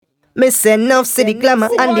Me say enough city glamour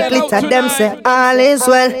and the glitter. Them say all is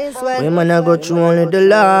well. We man a go through only the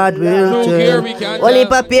Lord will tell. Only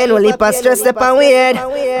pa pain, only pa stress, step and weird.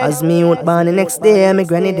 As me out born the next day, me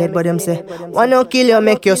granny dead, but them say wanna kill you,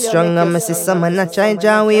 make you stronger. Me see some man a try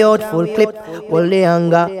jam we out full clip, all the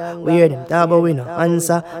anger. We hear them talk but we no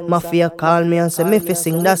answer. Mafia call me and say me fi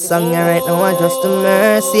sing that song right now. I just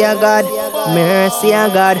mercy of God, mercy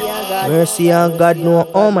of God, mercy of God. No,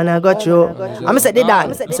 oh man I got you. I'm say the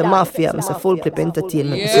dance, I say Mafia, I say Fullklipp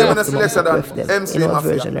Entertainment. Yeah, MC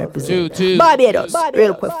version represent Barbados,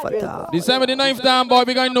 real quick for talk. December the 9th down, boy,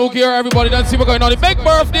 we going to Nuke here. Everybody done see what's going on. The big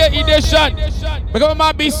birthday edition. We're going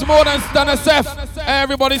to be more than Stunner Seth.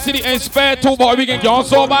 Everybody see the Inspire 2, boy. We can get on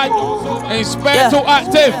so bad. Inspire 2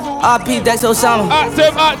 active. RP Dex Osama.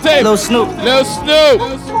 Active. Lil Snoop.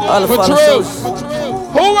 All the for Truth.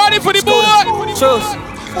 Who ready for the board? Truth.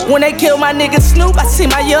 When they kill my nigga Snoop, I see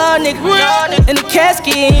my young nigga. In the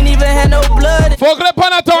casket, ain't even had no blood. Fullklipp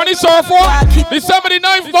on attorney, sir, for December the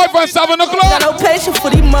 9th, boy, from 7 o'clock. Got no patience for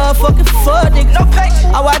these motherfucking fuck niggas. No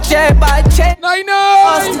patience. I watch everybody check. I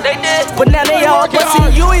know. They did. But now they all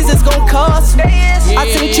bustin' U's, it's gon' cost me. I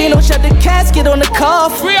seen Chino shut the casket on the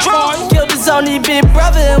coffin. Killed his only big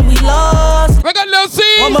brother and we lost. We got Lil C.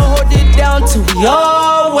 I'ma hold it down till we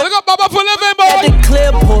all win. We got Baba for living, boy. At the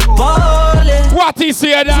clip, ballin'. What he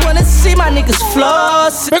said that? Wanna see my niggas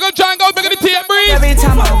floss. We gon' try and go, we got the tape breeze. Every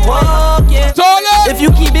time I walk, yeah. Toilet. If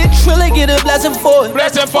you keep it trillin', get a blessing for it.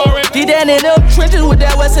 Blessing for it. Be down in them trenches with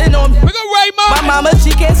that Westin on me. We gon' Ray, man. My mama,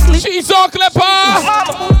 she can't sleep. She's on Clipper.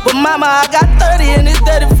 But mama, I got 30 and it's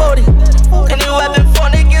 30-40. Any weapon for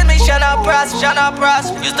niggas, me shut up price.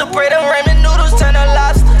 Used to pray them ramen noodles, turn to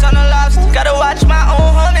lobster. Gotta watch my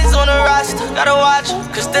own homies on the roster. Gotta watch,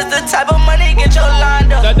 cause this the type of money get your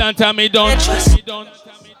lined up. That don't tell me don't.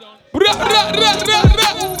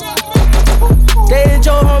 They ain't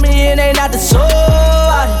your homie and they not the soul.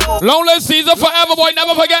 Lonely Caesar forever, boy,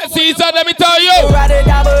 never forget Caesar, let me tell you. Ride it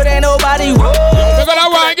down, but ain't nobody roll. We're gonna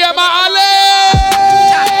ride and get my alley.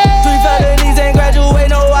 3 felonies ain't graduate,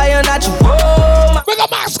 no why you're not your home. We got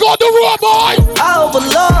Max go the road, boy. I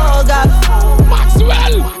overlord, got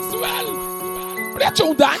Maxwell. That's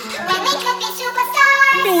you, Dan.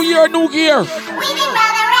 New year, new gear.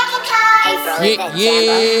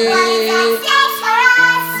 Yeah.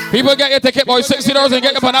 People get your ticket, boy, $60 and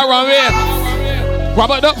get up on that runway.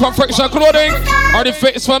 Grab it up from Friction Clothing or the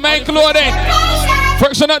Fits for Men Clothing.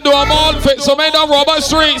 Friction at do them all. Fits for Men down Robert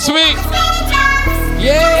Street, sweet.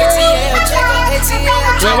 Yeah.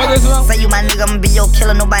 Wait, what is it? Say you my nigga, I'ma be your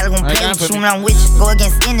killer. Nobody gon' play with you when I'm with you. Go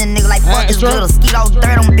against any nigga like fuck this little. Skeet all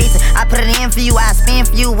dirt on bitches. I put it in for you, I spin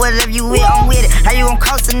for you. Whatever you with, I'm with it. How you gon'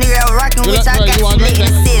 cost a nigga that rockin' with? I got you lit in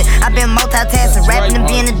the city. I been multitasking, rapping and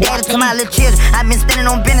being the daddy to my little children. I been spinning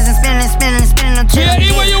on business and spinning on children.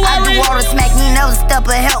 I do all the smack, you never step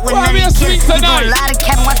or help with none of these kids. You doing a lot of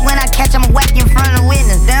capping, watch when I catch, I'ma whack in front of the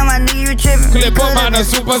witness. Damn, I knew you trippin'. Clip up on the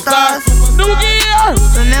superstars. New gear.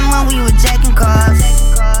 Remember when we were jacking cars?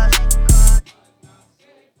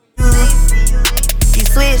 You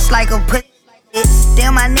switch like a put.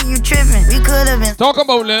 Damn, I knew you tripping. We could have been. Talk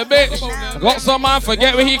about little bitch. Got some man,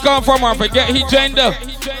 forget where he come from or forget he gender.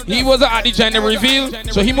 He wasn't at the gender reveal,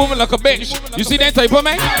 so he moving like a bitch. You see that type of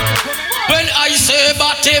man? When I say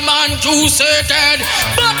batty man, you say dead.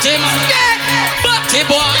 Batty man, batty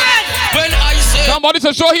boy. When I say somebody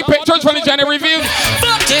to show he pictures from the gender reveal.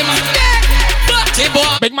 Batty man, batty boy.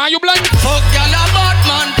 Big man, you blind? Fuck y'all a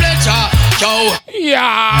Batman pleasure. Yo,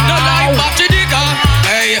 yeah. No like batty digger.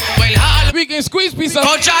 Hey, well, we can squeeze piece of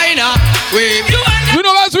China. You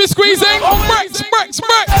know as we squeezing? Bricks.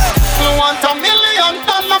 You want $1 million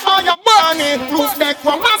for your money? Proof that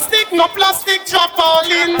from plastic, no plastic drop all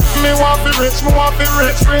in. Me want be rich, me want be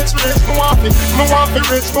rich. Me want be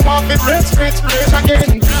rich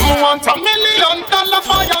again. Me want $1 million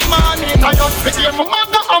for your money. I just forgive my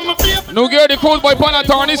mother and my baby. No girl, the cool boy pan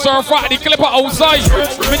attorney, sir, fat the clipper outside.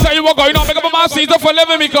 Let me tell you what going on. Make up my Caesar for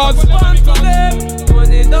living because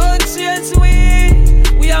money don't change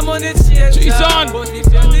we are money change. Jason,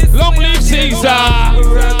 long live Caesar.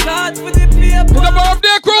 The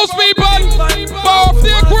birthday cruise, people.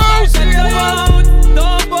 Birthday cruise.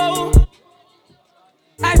 Don't bow.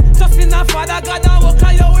 Just in a father God and walk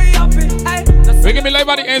on your way up. We can be live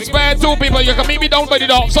at the Inspire 2, people. You can meet me down by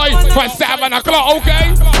the outside for 7 o'clock,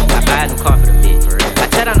 okay? I buy a new car for the bitch, for real. I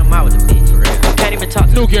tell on them out with the bitch, for real. Can't even talk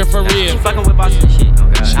to New gear for real. She fucking with bosses and shit.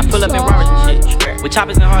 I pull up in Roberts and shit. With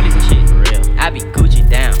choppers and Harleys and shit, for real. I be Gucci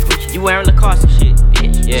down. You wearing Lacoste and shit,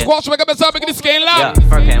 bitch. Squash, make up yourself, make the skin loud.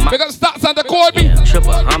 Yeah, make up the stats and the Corby.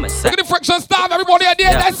 Triple homicide. Look at the friction staff, everybody at the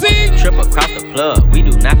end, let's see. Triple across the plug, we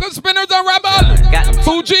do not. Good spinners and rebel.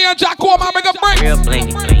 Fuji and Jacko, man, make a break. Real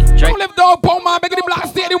blingy bling. Don't live dog, pole, man, make it the black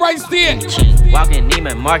state, the right state. Walking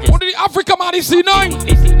Neiman Marcus. What did the Africa man, he see nine?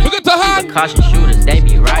 Look at the hand. Caution shooters, they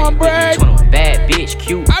be right. Come on, break. Bad bitch,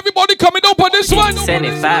 cute. Everybody coming up on this one.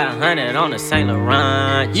 7500 on the Saint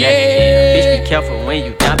Laurent. Yeah. Bitch, be careful when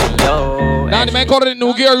you dumping yo. Now the man called it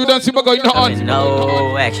New Gear, you don't see what going on.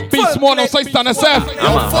 No action. Beast more on side stand yourself.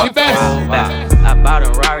 The best. I bought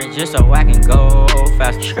a Rari just so I can go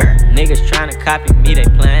faster. Niggas trying to copy me, they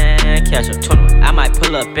plan catch up 21. I might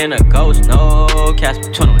pull up in a ghost, no catch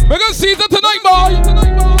up 21. We're gonna see that tonight, boy.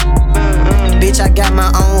 Bitch, I got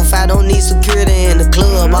my own fight, don't need security in the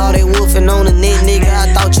club. All they wolfing on the net, nigga,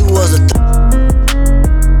 I thought you was a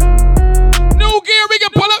New Gear, we can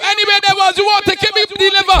pull up anywhere there was. You want to keep me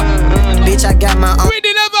deliver? Bitch, I got my own. We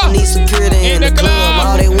deliver. Need security in the club.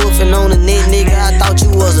 All they wolfing on the net, nigga, I thought you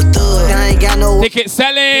was a thug. I ain't got no ticket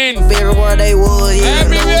selling. Everywhere they was, yeah.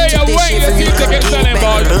 Everywhere you wait, you see ticket selling,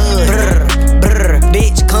 boy.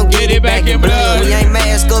 Bitch, come get it back in blood. We ain't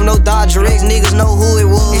mask up, no Dodger X, niggas know who it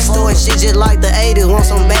was. Extorting shit just like the 80s, want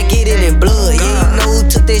some back, get it in blood. Yeah, you know who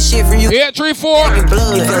took that shit from you. 834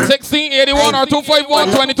 1681 or 251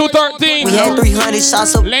 2213. We had 300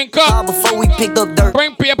 shots up link up before we picked up dirt.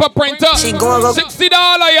 Bring paper, print up. She going up $60,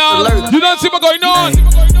 y'all. You don't see what's going on.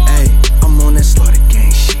 Hey, I'm on that slaughter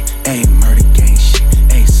gang shit. Hey, murder gang shit.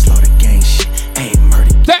 Hey, slaughter gang shit. Hey,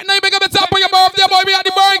 murder. That night, make up the top of your birthday, boy. We at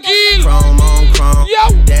the burn key. Chrome on chrome.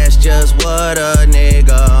 Yo. That's just what a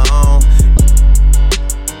nigga on.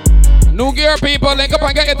 New Gear people, link up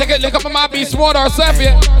and get your ticket. Link up and my be smart or self,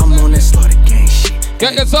 yeah. I'm on that slaughter gang shit.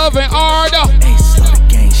 Get yourself in order. Hey, slaughter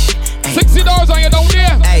gang shit. $60 on you down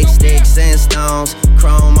there. Hey, sticks and stones.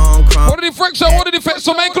 Chrome on chrome. What did the friction? What did the fit?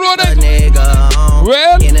 So make clothing. Nigga on.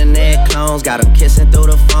 Well, internet clones got them kissing through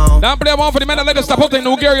the phone. Now play one for the men that let us step out in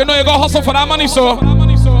New Gear. You know you gotta hustle for that money, so.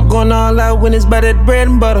 Going all out when it's better bread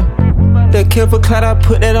and butter. The kill for clout, I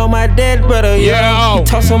put that on my dead brother. Yeah. He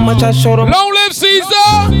talk so much, I showed him. Long live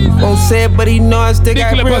Caesar. Won't say it, but he know I still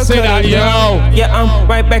got real cutters. Yeah, I'm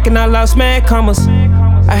right back and I lost mad commas.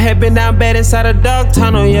 I had been down bad inside a dog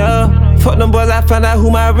tunnel, yeah. Fuck them boys, I found out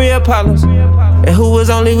who my real partners. And who was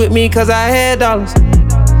only with me cause I had dollars.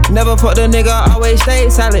 Never fucked a nigga, always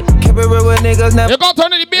stayed solid. Kept it real with niggas, never. You gon'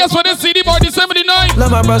 turn to the BS for this CD boy December the 9th.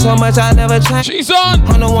 Love my bro so much, I never change. She's on.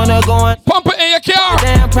 I'm the one that going. Pump it in your car.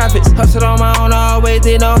 Damn profits. Hustle on my own, always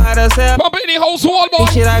did know how to sell. Pump it in the household, boy.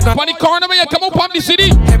 Shit I got. Funny corner, man, you come up pump the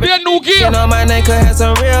CD. Be a New Gear. You know my name could have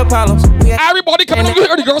some real problems. Everybody coming up, you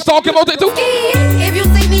hear the girls talking about it too. If you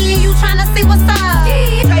see me and you tryna see what's up.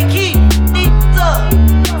 Take it.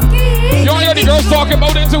 You don't hear the girls talking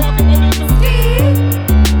about it too.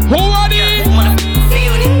 Who are they?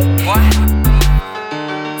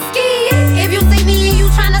 If you see me and you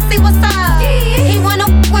tryna see what's up. He wanna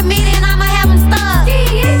with me, then I'ma have him stuck.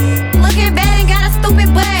 Looking bad and got a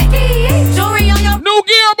stupid butt. Jewelry on your New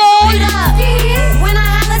Gear, boy. When I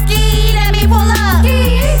holla ski, that me pull up.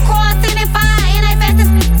 Crossing and fire, and I fast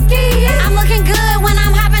as I'm looking good when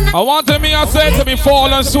I'm hopping up. I want me, I said to me,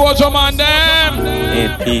 fallen soldier man, them. In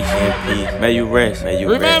peace, may you rest, may you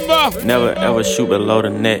remember, rest. Never ever shoot below the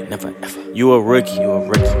net, never ever. You a rookie,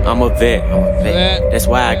 I'm a vet, That's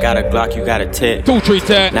why I got a Glock, you got a tech.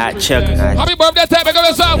 2-3-10. Not checker. Happy birthday, tap, make up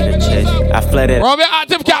yourself. I flooded. Robbie,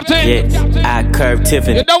 active captain. Yeah, I curved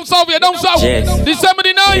Tiffany. You don't solve. Yes. December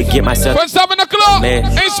the 9th. Get myself. For 7 o'clock.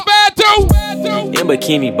 It's spare too. In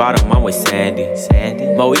bikini bottom, I'm with Sandy.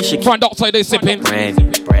 Moesha. Front outside, they sipping. Brandy.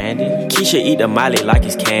 Keisha eat the Molly like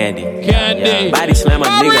it's candy. Yeah. Body slam a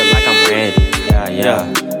nigga like I'm Randy.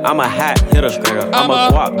 Yeah. I'm a hot hitter, I'm a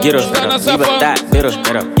guap getter, leave a thot bitter,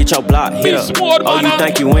 get your block hit up. Oh, you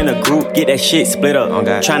think you in a group, get that shit split up.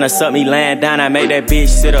 Tryna suck me laying down, I make that bitch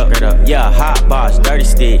sit up. Yeah, hot box, dirty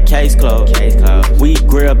stick, case closed. We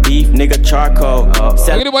grill beef, nigga charcoal.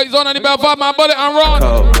 Anybody's on any bell 5, my bullet and run.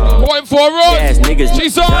 Going for a run. Yes, niggas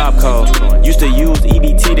She's job code. Used to use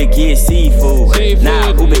EBT to get seafood. Now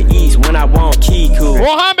Uber Eats when I want Kiku.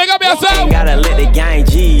 Rohan, big up yourself. Ain't gotta let the gang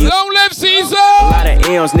G. Long live Caesar. A lot of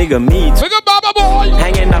M's, nigga, me too. Big up Baba boy.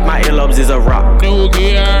 Hanging off my earlobes is a rock. New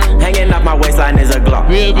Gear. Hanging off my waistline is a Glock.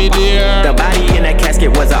 We'll be there. The body in that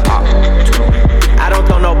casket was a op. I don't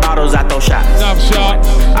throw no bottles, I throw shots. Enough shot.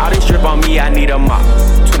 All this drip on me, I need a mop.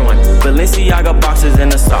 21. Balenciaga boxes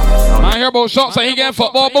and the socks. I hear about shots and he getting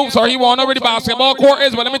football boots or he won't know where the basketball court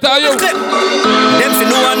is, but let me tell you. Them fi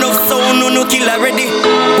know enough sound, no killer ready.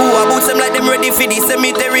 Who a boots them like them ready for the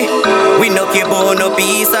cemetery. We no care about no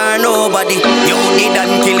peace or nobody. You need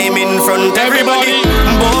and kill him in front everybody.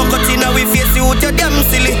 Boy cut in our face, you damn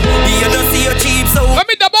silly. You no see your cheap so. Let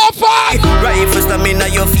me double fight. Rifles them in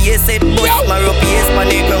your face, it bust my face,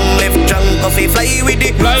 panic ground left drunk, coffee fly with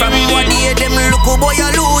it. From one day them look oh boy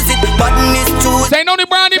I lose it. Badness choose. Say no the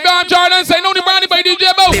brandy by Jordan, say no the brandy by DJ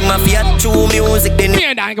Bo. Them a fiat true music, then me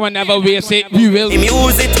and I can never waste it. We will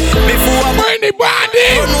use it before I bring the brandy.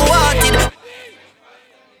 Unwanted.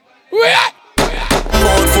 Wait.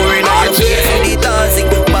 Both for in our face, the dancing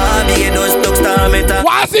Barbie and those dogs tormentor.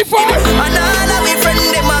 What's it for? And all of my friends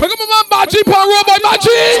them a look at my Baji per robot Baji.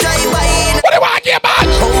 What do you want to get back?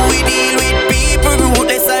 How we deal with people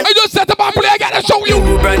ruthless and I just set up a play, I gotta show you.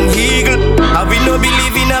 Brand Eagle. I will no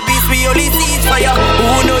believe in a peace, we only see fire.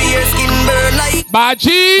 Who know your skin burn like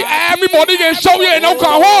Baji, everybody can show you and no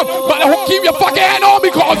come home. But keep your fucking hand on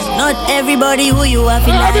because not everybody who you have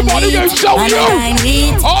in everybody can show you.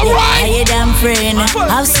 Alright. I damn friend.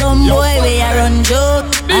 Have some boy where I run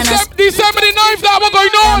joke. December the 9th that we're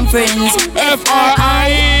going on. Friends.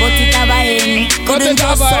 F-R-I. But it have a end. Couldn't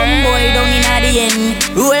trust some boy down in the end.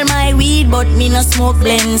 Roll my weed but me no smoke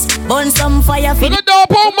blends. Burn some fire for the dope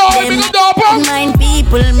boy. Mind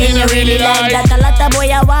people me no really like that. A lot of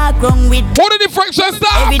boy I walk wrong with. What are the frictions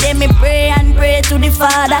stuff? Every day me pray and pray to the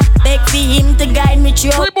Father. Beg for him to guide me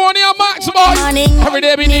through. Reborn here Max boy. Every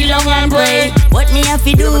day me kneel down and pray. What me have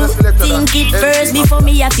to do? Think it first before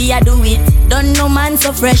me have to do it. Don't know man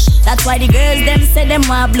so fresh. That's why the girls them say them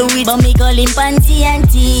want blue it. But me call him panty and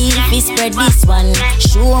tea. We spread this one.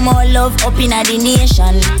 Show more love up in the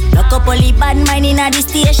nation. Lock up all the bad mind in the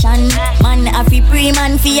station. Man have to pray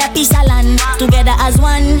man for a piece of land. Together as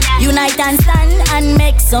one, unite and stand and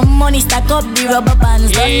make some money. Stack up the rubber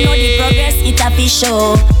bands. Don't know the progress it have to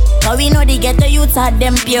show. But we know the ghetto youths are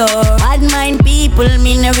them pure. Bad mind people,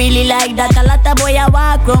 me no really like that. A lot of boy I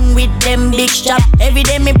walk wrong with them big strap. Every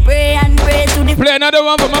day me pray and pray to the. Play another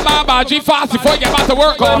one for my mama, G fast before you get back to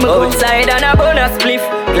work. Outside on a bonus spliff,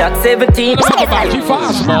 Glock 17. G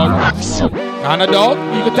fast, man. And a dog,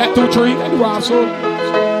 you can take 2, 3, and you are so.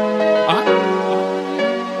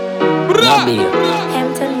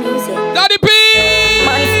 Hampton Music. Daddy P!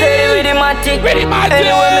 Man stay with the matic.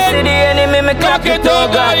 Anyway me see the enemy, me clock it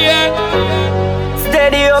over.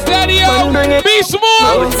 Steady up, bring it. Be smooth.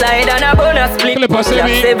 Outside on a bonus split.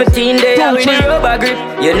 Glock 17 day with the rubber grip.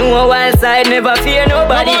 You know a wild side never fear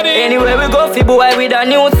nobody. Anywhere we go, fi boy with a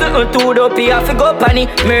new something to the P. I fi go panny.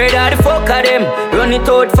 Murder the fuck of them. Run it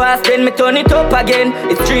out fast, then me turn it up again.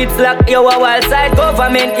 It's streets lock, yo a wild side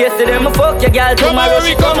government. Yesterday me fuck your girl, tomorrow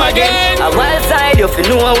she come again. A wild side, you fi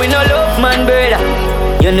know we no love man, brother.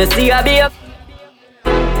 You know see I be a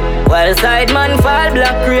wild side man fall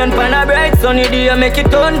black rain pan a bright sunny day make it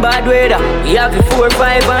turn bad weather. We have the 4,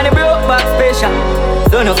 5 and the broke back special.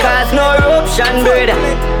 So no cause no eruption brother.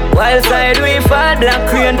 Wild side we fall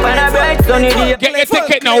black rain pan a bright sunny day. Get your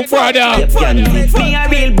ticket now brother. Me a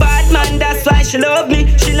real bad man, that's why she love me.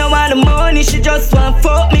 She no want the money, she just want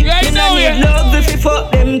fuck me. Me no need love if you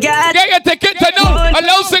fuck them guys. Get your ticket to now.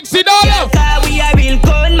 Allow $60. We a real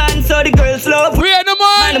gun man, so the girls love. We ain't the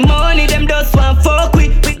man. And the money them just want fuck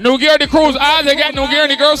with. New Gear the cruise, as they get New Gear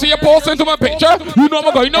and the girls see you posting to my picture. You know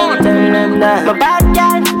what's going on. My bad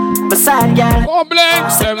girl, my sad girl. Oh,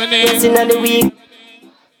 blank. 7 in the week.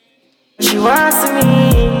 She wants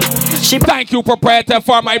me. She thank you, proprietor,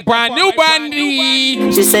 for my brand new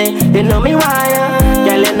brandy. She say, you know me why,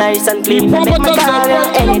 girl, you're nice and clean. Make my call,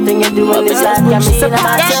 anything you do in this life, can me see the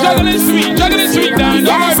matter. Juggling sweet, down.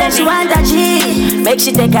 Yeah, say she want a G, make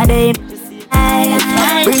she take a day.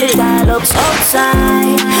 Bring the dial ups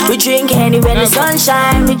outside. We drink any when the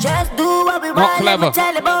sunshine. We just do what we want. Not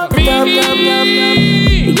clever.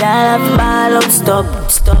 We gotta have ball up, stop.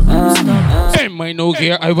 Hey, my New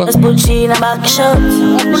Gear, I will. Let's put she in a back shot.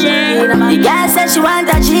 The girl said she want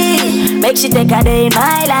a G, make she take a day in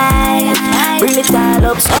my life. Bring the dial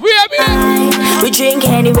ups outside. We drink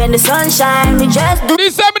any when the sunshine. We just do.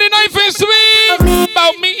 December the 9th is sweet.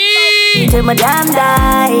 About me. Till my damn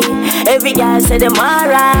die. Every girl say them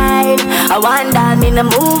alright. I want that me to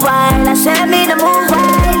move wild. I said me to move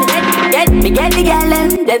wild. Me get the gal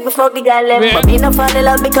them, then me fuck the gal them. But me no fall in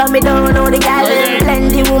love because me don't know the gal them.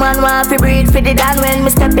 Plenty woman want to breathe for the dan when me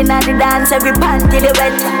stepping at the dance, every panty the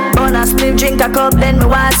wet. On a split, drink a cup, then me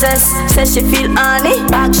want cess. Says she feel honey,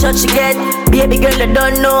 back shot she get. Baby girl, you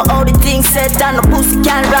don't know how the thing set. And the pussy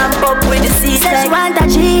can ramp up with the C-sex. Says she want a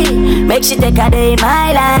G, make she take a day in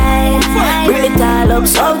my life. Bring it all up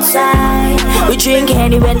outside. We drink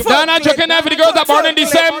anywhere. Don't not joking now for the girls that born in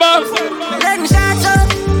December. Let me shut up.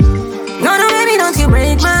 No, baby, don't you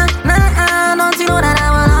break my nah, don't you know that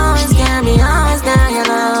I will always carry, always down your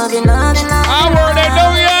love, you love, you love. I word it,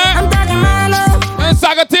 know ya? I'm talking my love. And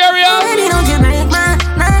Sagittarius. Baby, don't you break my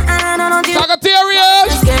nah, don't you.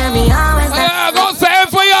 Sagittarius. Just carry, always down. Yeah, go say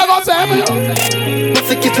it for you, go say it for you. If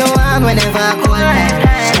you keep your warm whenever I call line.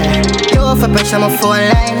 You for pressure my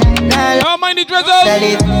phone line. How many drizzles?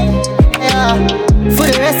 Yeah. For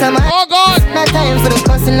the rest of my not time for the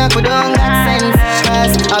cussing up, we don't got sense.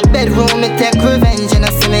 Cause a bedroom, me take revenge, and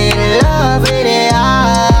I see me in love with it.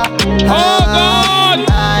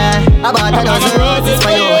 About a dozen roses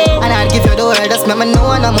for you, and I'd give you the word, just remember no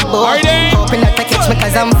one on my boat. Hoping that I catch me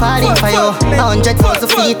cause I'm falling for you.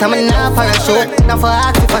 100,000 feet, I'm in a parachute. Now for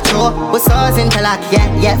act if I throw, we saws interlock,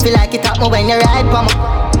 yeah, feel like it up me when you ride for me.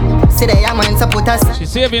 She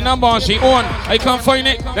saved your number and she own. I can't find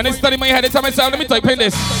it. Then I study my head. It's myself. Let me type in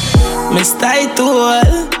this. Miss title.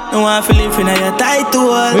 No one feel if in your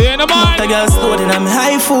title. Yeah, no man. The girl stored in my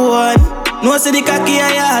high phone. No see the cocky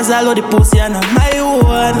and your ass. I love the pussy and my own.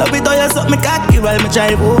 Love it how you suck me cocky while me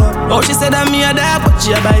drive home. Oh, she said that me a dog, but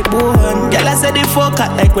she a bite bone. Girl, I said the fuck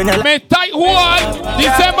like when you me tight one.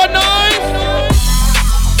 December 9th.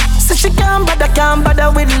 She can't bother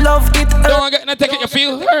with love it. Don't get no ticket, you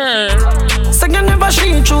feel her. So you never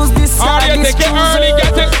she choose this. Already take it early,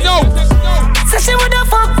 get it, no. Say she woulda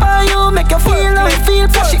fuck for you, make you feel how you feel,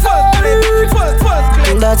 cause she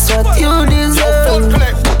own. That's what you deserve.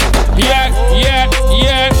 Yeah.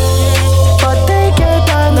 But take your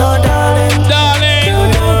time, no darling. You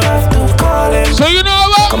don't have to call him. So you know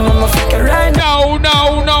what? Come on, fuck it right now. No,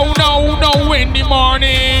 in the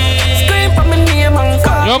morning. Scream for me name and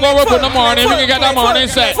call. You go up in the morning, we can get that morning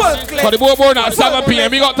set. For the boy born at 7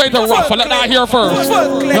 p.m. We got time to ruffle. Let that here first.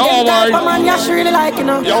 No worry.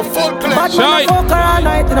 Yo, Fullklipp. Shy.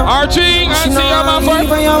 Archie, I see you, my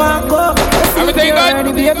friend. Everything good?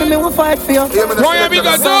 Roy, have you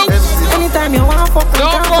got dope? Anytime you want fuck,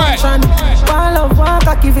 don't cry. One love, one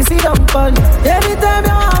cock if you see them fun. Anytime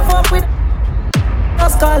you want fuck with,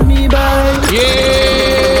 just call me back. Yeah.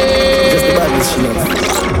 Just about this shit.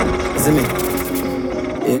 Is it me?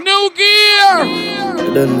 New gear.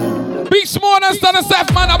 I don't know. Big small and stand a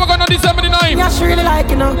Seth, man. I'm going on December 9th. Yeah, she really like,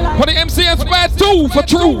 you know. For the MCS Bad 2 for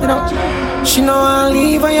true. You know, she know I'll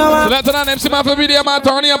leave on your so that's an MC man for video, man.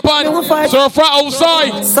 Turn your pan. So from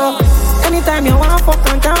outside. So, anytime you want fuck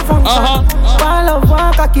and can't function. One love,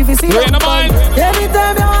 one cock if you see them fun.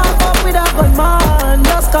 Anytime you want fuck with a good man,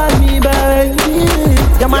 just call me baby.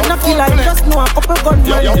 Your man not feel like just know a couple gun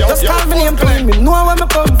man. Just call me name, tell me know where me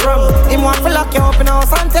come from. Him want to lock you up in the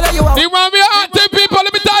house and tell you how. He want me to tell people,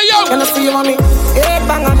 let me tell you. Can I see you mommy? 8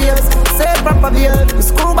 bang of beers, 7 proper beer. Me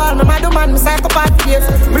screwball, me mad man, me psychopath beers.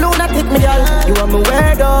 Blue not hit me girl, you want me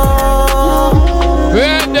weirdo.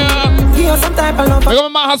 Give you some type of love. I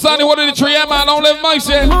got my Hassani, what is the tree, man? I don't live nice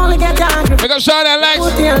yet. Only get you angry. Make a shot at Lex.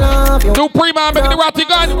 Do pre-man, make the ratty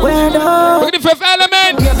gun. Make the Fifth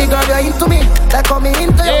Element. Yeah, big girl, you're into me. Like how me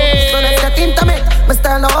into you. So let's get intimate. Me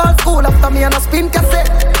style the old school after me and a spin cassette.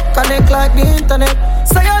 Connect like the internet.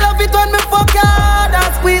 Say you love it when me fuck you hard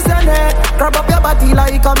and squeeze your neck. Grab up your body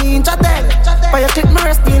like a me in chattel. But you take my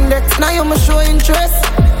rest index. Now you me show interest.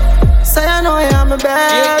 Say I know I am a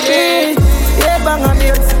baby. Yeah, bang on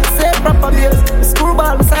bills. Say proper bills.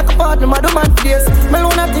 Screwball, me psychopath, me mad man face. Me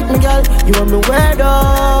lunatic, me girl. You want me weirdo.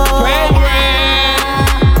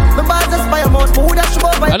 Me bars just by your mouth. Who that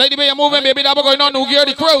show by? I like the way you're moving, baby. That going on New Gear,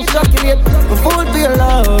 the Crows. Me fool to your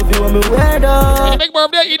love. You want me weirdo. Any big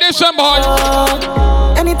birthday edition, boy.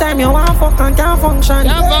 Anytime you want fuck and can't function.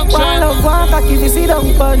 One love, one cock if you see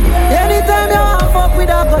them fun. Anytime you want fuck with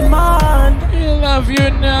a good man. I love you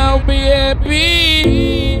now,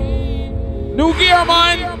 baby. New Gear,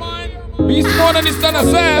 man. Be smart and it's done a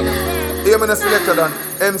Seth. Yeah, man, selected on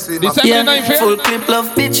MC. Fullklipp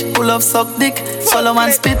love bitch, pull up suck dick, swallow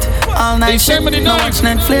and spit all night shit. No watch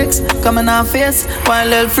Netflix, coming on face, while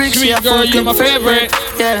little freak, she a Fullklipp my favorite.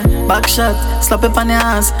 Yeah, back shot, slap it on your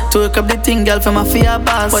ass, twerk up the thing, girl from my fear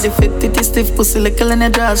pass. Body fit, titty stiff, pussy little in the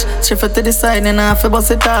trash, shift it to the side and I have to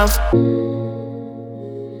bust it off.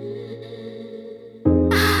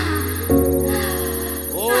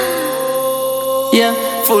 Yeah.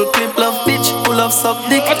 Full clip love bitch, full of suck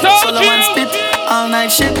dick. Solo and spit, all night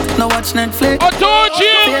shit. No watch Netflix. I told you.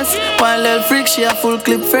 Yes, while little freak, she a full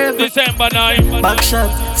clip favorite. December 9. Back shot,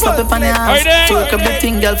 slap it on your hands. Twerk up the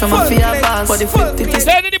thing, girl, from a fear pass. For the 50 tips.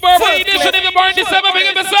 Send in the Bourbon edition in the bar in December, bring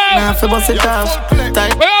it the sound. Nah, for bust it off.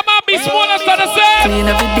 Tight. Where am I be small as the same? Clean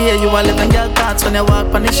every day, you a living girl thoughts. When you walk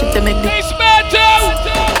on the shit, they make the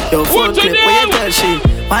yo, full clip, where you tell she?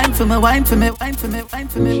 Wine for me, wine for me, wine for me, wine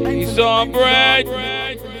for me, wine for me. Some bread,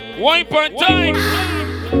 wine per time.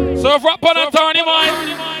 Serve rap on a turny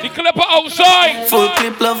mine. The clipper outside. Full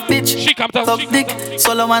clip love bitch. She come to suck dick.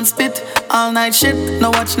 Solo and spit. All night shit.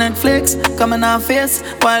 No watch Netflix. Come in her face.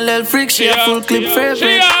 While little freak. She a full clip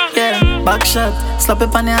favorite. Yeah. Back shot. Slap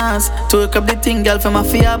it on your ass. Twerk up the thing, girl, from a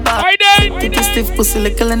fear back. Titty stiff pussy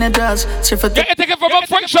little in the dress. She for get it from a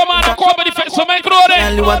French man. I call me the face. So make clothing.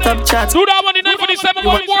 Girl, you what up chat. Do that one in 97.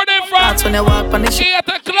 One more than France. When you walk on the shit.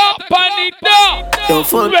 8 o'clock. Panic door. Yo,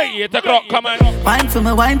 full. 8 o'clock. Come on. Wine for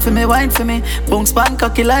me, wine for me, wine for me. Boom span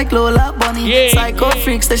cocky like Lola Bunny. Psycho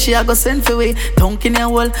freaks that she a go send for we. Dunk in your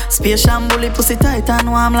wall, space and bully pussy tight and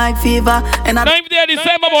warm like fever. And I 9th day of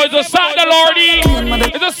December, boys, it's a Saturday Lordy.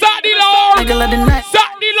 It's a Saturday Lord.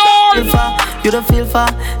 Saturday Lord. You don't feel far,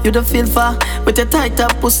 you don't feel far. With your tight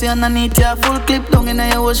up pussy underneath your full clip down in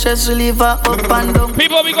your stress reliever up and down.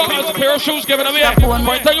 People, we got a pair of shoes given away.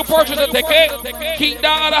 By the time you purchase a ticket, keep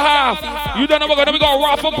that other half. You don't know we're gonna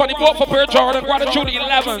raffle on the boat for pair of Jordan. Gratitude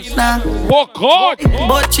 11s. Nah. Oh God.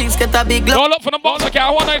 Both cheeks get a big don't look for the box. Okay,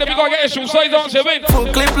 one night we gonna get a shoe size on you. Full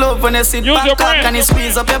clip love when you sit back cock and you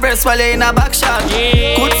squeeze up your breast while you're in a back shot.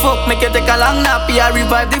 Good fuck, make you take a long nap. You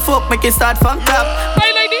revive the fuck, make you start funk up.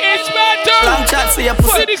 I like the instrumental. Long chat, see your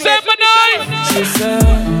pussy. December 9. She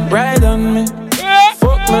said, ride on me.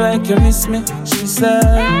 Fuck me like you miss me. She said,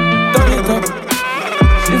 turn it up.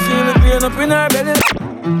 She feel it pain up in her belly.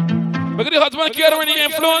 Look at the husband catering the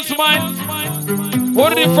influence, man.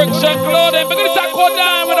 What are the friction clothing? Look at the taco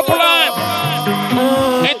down with a prime.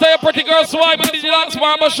 Enter your pretty girl swipe with the deluxe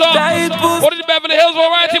barber shop. What are the Beverly Hills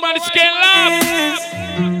variety, man? The skin lab.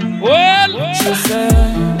 Well, she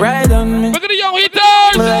said, ride on me. Look at the young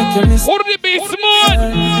hitters. What are the be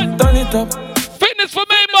smooth? Turn it up. Fitness for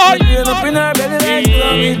me, boy. Up in her belly like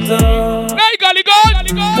turn it up. Hey, golly God.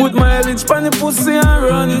 Put my lips on the pussy and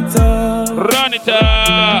run it up. Run it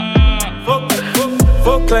up.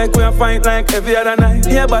 Fuck like we a fight like every other night.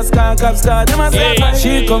 Yeah, boss car, cops car, them a say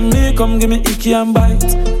she come, me come, give me icky and bite.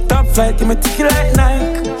 Top flight, give me ticky like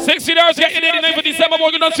Nike. $60 get you there the 9th of December.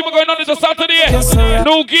 We're going to see what's going on. It's a Saturday. Yes,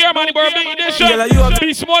 no gear, man. We're a big edition.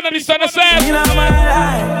 Be smart and the sun is set. You know my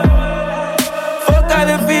life. Fuck all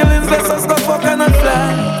the feelings, let's us go fuck and not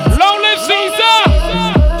fly. Long live Caesar.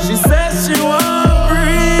 She says she won't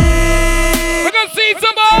breathe. We're going to see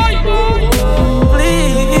some boy.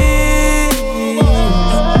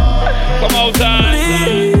 Come out time.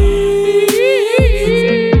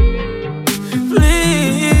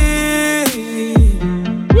 Please.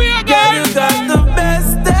 We are going. You got the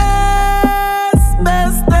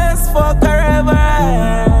bestest fuck ever.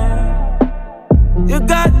 You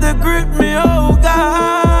got the grip me, oh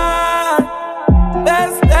God.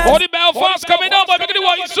 Bestest. All the Belfast coming up, but we're going to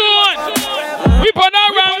watch soon. We put that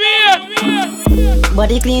around here.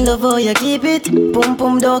 Body clean the boy, you keep it. Pum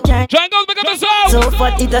pum dog can't. Triangles make up the sound. So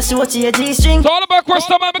fat it a show to your G-string. It's all about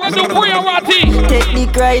question, man. Because do pre-ratty. Take the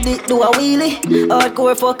ride it, do a wheelie.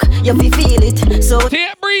 Hardcore fuck, you feel it. So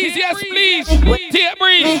take breeze, yes please. Take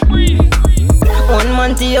breeze. 1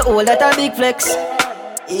 month you old, that a big flex.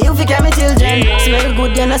 You fi carry me children. Smell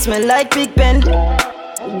good, you not smell like pig pen.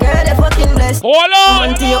 Girl, you fucking blessed. Hold on. 1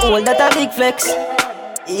 month you old, that a big flex.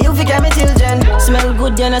 You fi carry me children. Smell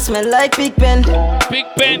good, you not smell like pig pen. Pig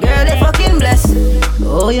pen. Girl, you fucking blessed.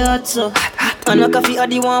 Oh, you hot so. On a coffee or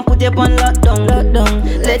the one put up on lockdown.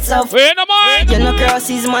 Let's have. Wait a mind. You no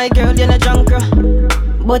crosses, my girl, you no junker.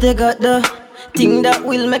 But you got the thing that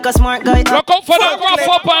will make a smart guy. Look out for that rough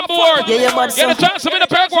up on board. Yeah, you bad. Get a chance to win the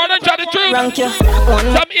paraguard and try the truth. Rank you.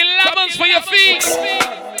 Some 11s for your feet.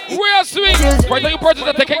 Real sweet. Right now you purchase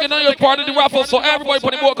the ticket, you know you're part of the raffle, so everybody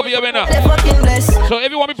put the book of your winner. So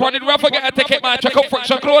if you want to be part of the raffle, get a ticket, man. Check out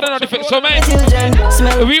Friction Clothing on the fit. So man,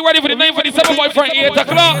 are we ready for the 9th of December, boy, from 8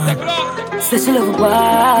 o'clock?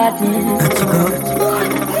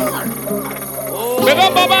 Big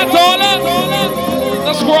up Baba Tola,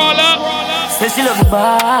 the scroller. Say she love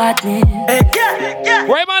body.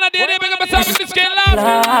 Right man, I did it. Big up myself in the skin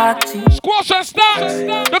lab. Squash and stocks.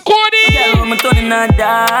 The cordy. I'm turning a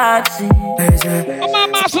dark. My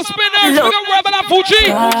master spinner. Big up Rebel and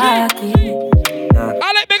Fuji.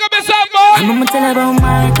 I like big up myself, boy. I'm tell about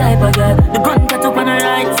my type of girl. The gun cut up on the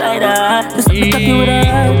right side. Just look at you with a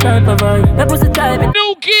right type of vibe. That was the type.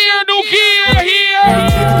 New gear here.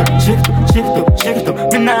 Shift up.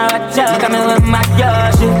 Me nah watch out, I'm with my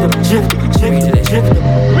girl. Shift up.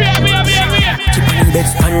 Bed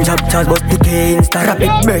sponge up, charge bust the cane. Start rapid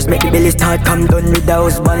burst, make the belly start. Come done with the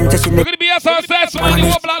husband. We're gonna be a success when you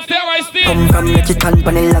up last there, right still. Come from the chicken,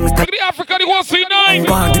 pan long stack. Look at the Africa, the whole sweet nine.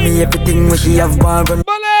 Give me everything when she have bargain.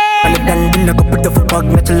 And it done in a couple of bag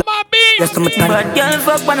metal. Yes, I'm a tan. But girl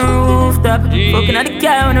fuck on the rooftop. Fucking at the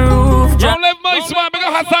car on the roof. Don't let my swag, make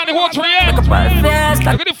a Hassan the whole tree.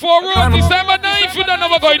 Look at the 4 room, December 9th, you don't know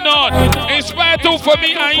what's going on. Inspire 2 for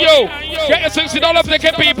me and you. Get your $60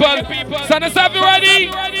 ticket, people. Stand us up, you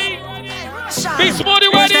ready? Big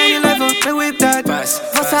Smoothie ready? No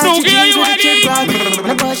gear, you ready?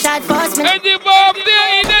 And the bomb there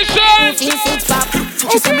in the shot.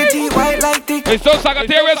 It's so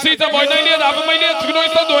Sagittarius season, boy. 9 days, half of my days. You know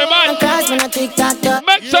it's not doing, man.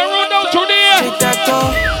 Make some round down through there.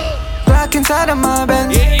 Black inside of my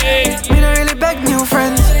Benz. Me don't really beg new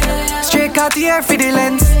friends. Straight out the air for the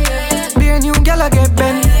lens. Be a new gal I get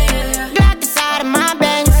bent. Black inside of my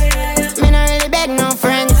Benz. Me don't really beg no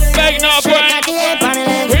friends. Beg no friends. We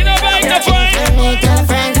no beg no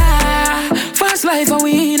friends. Fast life and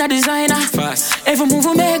we in a designer. Fast. Every move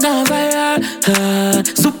we make on viral.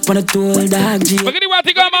 Soup on a tool dog G. Make it the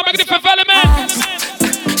ratty go, man. Make it the fifth element.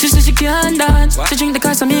 She said she can't dance. She drink the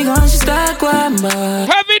Casamigo and she start one bar.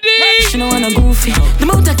 Heavy D. She know I'm a goofy. The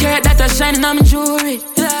amount of care that I shining on my jewelry.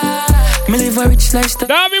 Me live a rich lifestyle.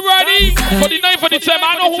 Now be ready for the 9th for the 10th.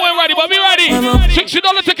 I know who ain't ready, but be ready. $60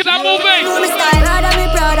 ticket and moving.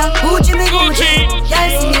 Gucci.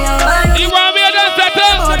 You want me to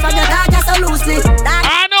settle?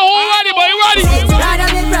 I know who ready, but you ready.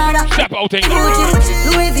 Step out in.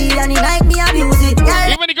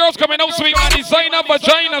 Even the girls coming out sweet and design a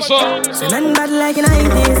vagina, so. Men bad like in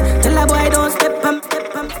 90s. Tell a boy don't step on.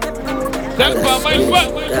 Step on my foot.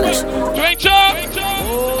 You ain't sure?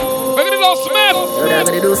 Look at the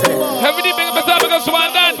little Smith. Heavy D, big up yourself, big up Swan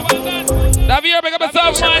Dan. Davier, big up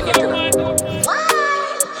yourself, man.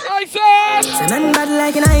 I said. Men bad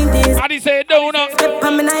like in 90s. How do you say it, donut? Step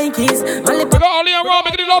on my Nikes. We got Ollie and Ron,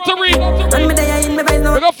 big up the lottery.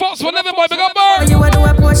 We got Fox for 11, boy, big up Bird. You want to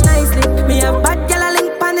approach nicely. Me have bad girl a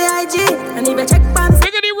link on the IG. And even check pants.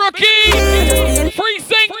 Big up the rookie. Free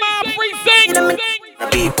sing, man, free sing.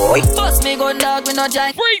 B-boy. Bust me gun dog, me no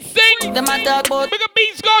giant. Free sing. Them a talk about. Big up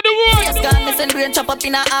Beats, go the wood. Yes, gone, listen, brain chop up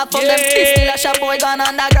in a half. From them pistol, a shot boy gone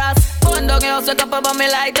on the grass. Gun dog, you set up about me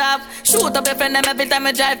light up. Shoot up your friend them every time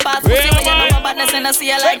I drive past. Pussy me, you know my badness and I see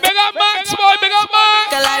a light. Big up Max, boy, big up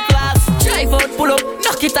Max. A life last. Drive out, pull up,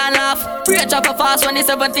 knock it and laugh. Break up a fast when the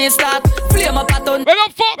 17 start. Flame up a ton. Big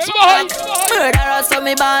up Fox, boy. Murderers from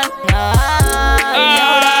me band. Yo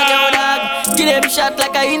dog. Give them shot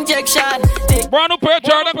like a injection. Brand new pair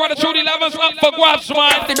Jordan, got the shoot 11s up for grabs,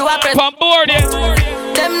 man. From board, yeah.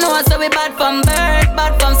 Them know so we bad from birth,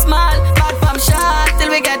 bad from small, bad from short till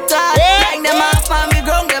we get tall. Like them off and we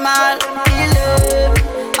ground them all. Kill them.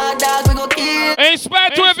 Bad dog, we go kill. Hey, spare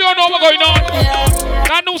two if you don't know what's going on.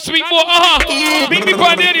 That new sweet boy, Beat me for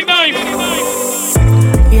 89.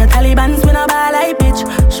 We are Taliban's, we no ball like bitch.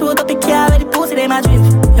 Shoot up the car where the pussy they my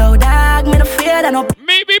drift. Yo dog, me no fear that no.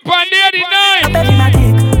 Me be for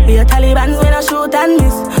 89. We are Taliban's, we no shoot and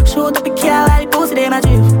miss. Shoot up the car where the pussy they my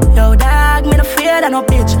drift. Yo dog, me no fear that no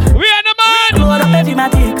bitch. We are the man. Load up every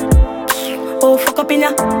matic. Oh fuck up in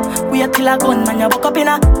ya. We are till a gun man, you buck up in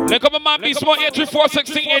ya. Look up a man, be smart,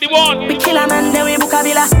 834-1681. We kill a man, then we book a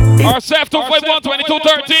villa. RCF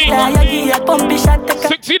 251-2213.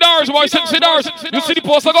 $60, boy, $60. You see the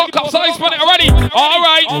post, I got cups of ice on it already.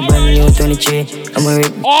 Alright. Alright.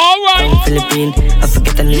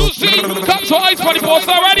 You see cups of ice on the post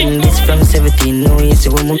already. This from 17, no, yes,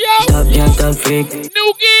 a woman. Stop, jump, top freak.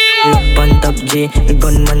 New gear. Look on top J.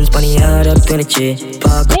 Gunman's funny hard up 20J.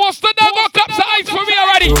 Post the dog got cups of ice for me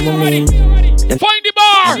already. Find the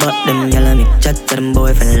bar. But them yellow me chat to them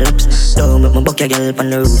boyfriend laps. Don't make my buck your girl on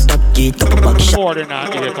the rooftop. G top a back shot. More than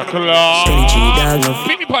that, you get a club. 20G dog no.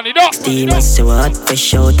 Beat me on the dog. Steam is so hot,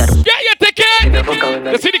 fresh out of them. Get your ticket.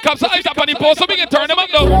 You see the cups of ice up on the post, so we can turn them up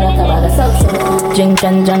though. Drink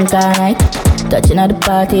and drunk all night. Touching at the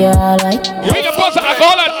party all right. You make a post of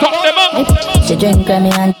alcohol and top them up. She drink me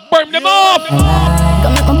and burn them off.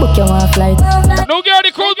 Come and book your one flight. No girl,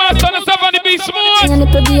 the cruise master and stuff on the beach smooth. And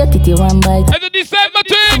it could be a titty one bite. And the December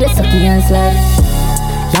thing. The sucky and slide.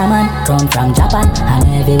 Yeah man, come from Japan. And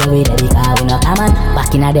everywhere we there because we no common.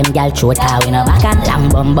 Back in a them gal throat we no back and long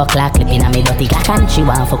bumbo clock clip in a me dirty clackan. She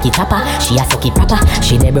want fuck it chopper, she a suck it proper.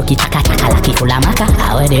 She dey broke it chaka lucky full of maca.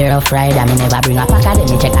 I wear the rough rider, me never bring a packer. Then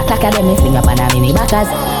me check a clacker, then me fling up on a mini backers.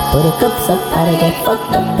 Put the cups up, how they get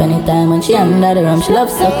fucked up. Anytime when she under the rum, she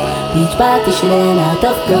loves up. Beach party, she laying out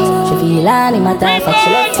tough girls. She feel animator, fuck she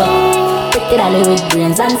loves up. Pretty dolly with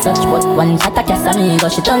brains and such. But one shot a kiss on me, go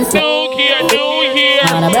she turns up. No here.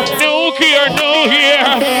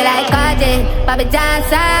 I feel like RJ, Bobby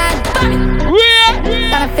Johnson.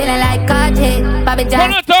 I'm feeling like RJ, Bobby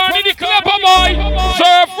Johnson. Turn in the Clipper boy.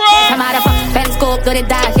 Surf right. Come out of pen scope to the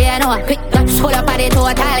dash, yeah, I know. Quick, pull up on the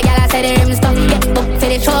total, girl, I say the rim stuff. Get booked to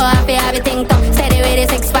the show, I feel everything tough. Steady with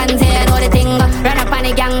the 6 pants, yeah, I know the thing. Run up on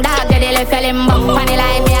the gang dog, get the left limbo. Funny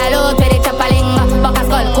line, me a load with the chopper lingo. Buck a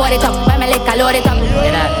skull, cord it up, when me lick a load it up.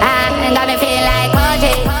 And got me feel like RJ.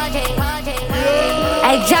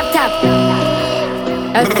 I dropped up.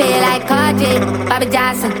 I feel like RJ, Bobby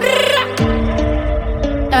Johnson.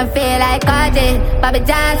 I feel like RJ, Bobby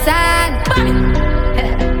Johnson.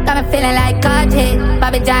 Got me feeling like RJ,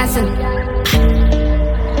 Bobby Johnson.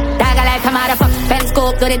 Dagger like a motherfucker, pen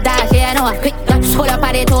scope to the dash, yeah, I know. Quick, pull up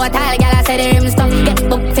on the total, girl, I say the rim stuff. Get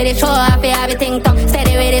booked to the show, I feel everything tough.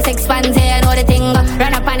 Steady with the 6 pants, yeah, I know the thing.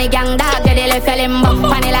 Run up on the gang dog, get the left limbo.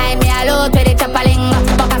 Funny line, me a load with the chopper lingo.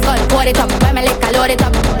 Buck a skull, cord it up, when me lick a load it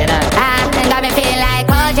up. And got me feel like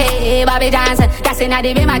RJ, Bobby Johnson. Gassing at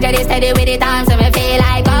the beam, I just steady with the time. So me feel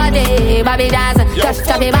like RJ, Bobby Johnson. Just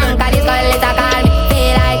chop it bank, and this girl is a call me.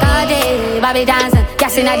 Feel like RJ, Bobby Johnson.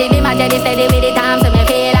 Gassing at the beam, I just steady with the time. So me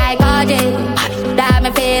feel like RJ. That me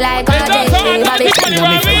feel like RJ, Bobby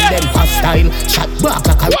Johnson. Style, shot back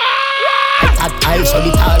like a at aisle, so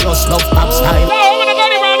the Taurus love pop style.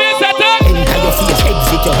 Enter your face,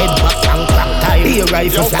 exit your head back and crack tile. Be a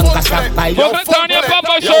rifle flank a strap pile. Turn your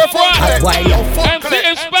papa surf right. MC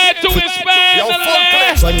inspired to inspire.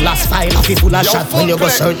 When last file, off it full of shot. When you go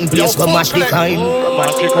certain place, go mash the crime.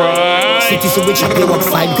 Cities which chop you up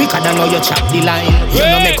fine, quicker than how you chop the line. You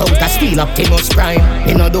know make out a steal up Timos prime.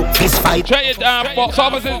 You know do fist fight. Check it down, box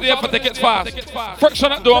offices there for tickets fast.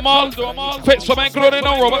 Friction at Dormal. Fits for man clothing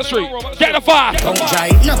on Robert Street. Get the fast. Don't try,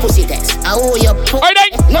 no pussy test. I owe your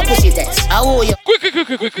pussy. No pussy test. I owe your quick.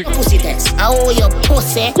 Pussy test. I owe your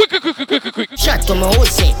pussy. Quick. Shot to my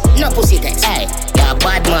pussy. No pussy test. Hey, you're a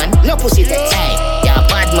bad man. No pussy test. Hey, you're a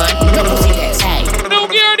bad man. No pussy test. Hey. New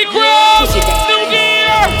gear the crowd. Pussy test. New gear.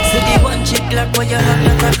 See the one chick like what you have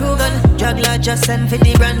like a crew gun. Drug like just send for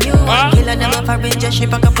the brand new one. Killer them up a ranger, she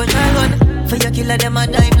pack up a dragon. For your killer them a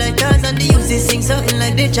dive like us and the use this sing something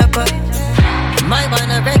like the chopper. My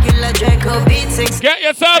one a regular Draco beat 6. Get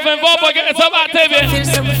yourself involved or get yourself active. Let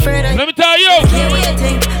me tell you.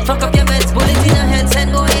 Fuck up your beds, bullet in your head,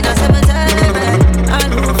 send go in a 7 times.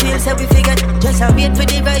 And who feels that we figured just a wait for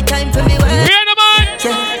the right time for me. Hear the man.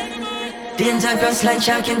 Dangerous like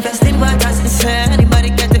shark infested waters. Anybody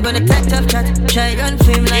get it gonna take tough chat. Try run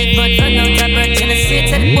film like mud, run out that bird in the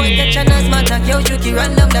streets. And boy catch an asthma attack. Yo, Yuki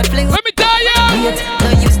run down that fling. Let me tell you.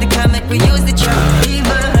 Don't use the comic, we use the trap.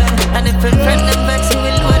 And if a friend them back, so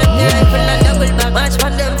we'll load up the rifle and double back. Watch for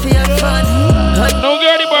them for your fun. No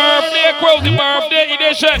girl, the birthday, quote the birthday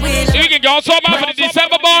edition. So you can go so much for the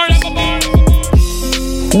December bars.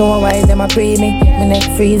 No why them a pray me, my neck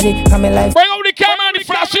freezy, and my life. Bring on the camera and the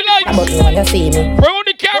flashy lights. But you wanna see me. Bring on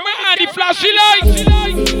the camera and the flashy lights.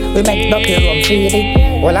 We make ducky rum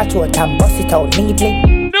freely. All I throw and bust it out neatly.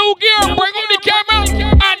 New gear, bring on the camera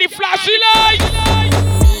and the flashy lights.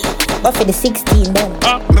 What for the 16 then?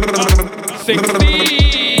 16.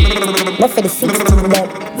 What for the 16 then?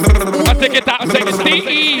 I take it out,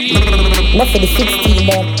 16. What for the 16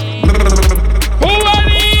 then? Who are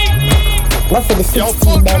these? What for the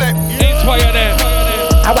 16 then? Inspire them.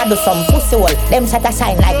 I want to do some pussy hole. Them set a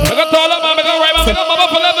sign like. I got tall up, man. I got right, man. I got mama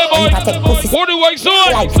for level, boy. Who do I so?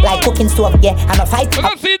 Like cooking stove, yeah. And a fight. I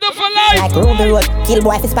got see them for life. Like Ruby Road, kill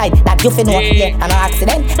boy for spite. Like you know, yeah. And an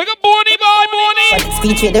accident. I got Bonnie, boy.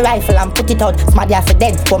 Speech with the rifle and put it out. Smarty for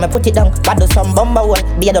dead. Come and put it down. What do some bomber hole?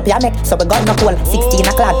 Beard up your neck. So we gun no cool. 16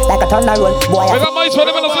 o'clock like a thunder roll. Boy, I got mice for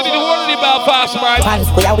them in the city. The whole of the Belfast, right? Pants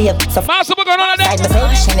we are wave. So master, we're going on that. Side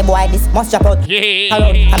myself. And the boy this must drop out. Yeah.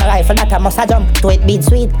 Around. And a rifle that I must a jump. To it beat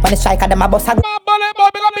sweet. When the striker them a bust a Fullklipp, boy,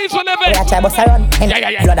 big up beats for living. We a try bust a run,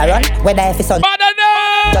 blood a run. Whether if it's on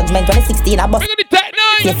Judgment 2016 a bust.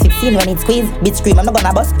 Yes, 16 when it squeeze, bitch scream, I'm not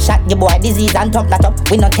gonna bust. Shot your boy disease and thump that up.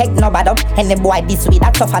 We no take no bad up. Any boy this week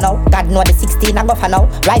that tougher now. God know the 16 I go for now.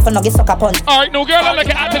 Rifle no get sucker punch. Alright, no girl, I'm like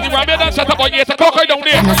an Anthony Ramey. Don't shut up on 8 o'clock I down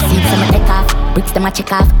there. I no see some take off, bricks them a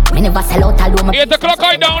check off. Me never sell out all my 8 o'clock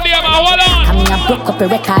I down there, man, hold on. Come in and broke up the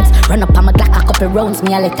records. Run up on my Glock, a couple rounds,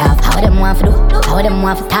 me a let off. How them want to do, how them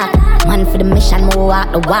want to talk. Man for the mission, more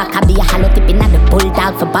walk the walk. I be a hollow tipping at the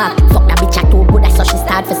bulldog for back. Fuck that bitch, I too good, that's so she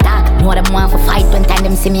start for start. Know them want for fight when time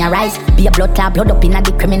them see me arise. Be a blood clot, blood up in a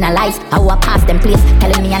the criminalize. I walk past them place,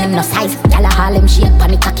 telling me I'm no size. Y'all a haul him shit,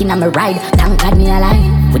 panic cocky on my ride. Thank God me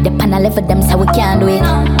alive. With the panel for them, so we can't do it.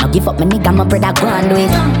 Now give up my nigga, my brother go and do it.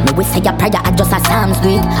 Me we say a prayer, I just a psalms do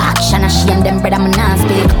it. Action a shame, them brother, me not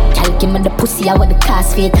speak. Y'all give me the pussy, I want the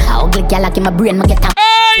cast fit. I ugly y'all give my brain, me get a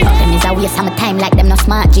them is a waste of my time like them no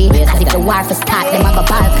smart G. Cause if the war for start, them have a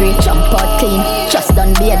ball free. Jump out clean, just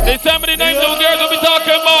done beard. It's somebody named New Girls we'll be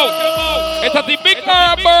talking about. It's at the big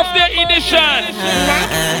birthday edition.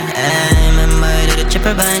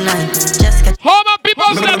 How many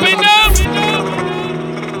people stepping up?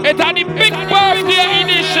 It's at the big birthday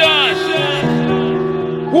edition.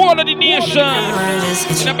 Whole of the nation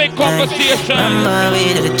in a big conversation.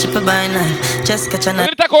 We're gonna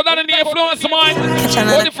take out the influence, man.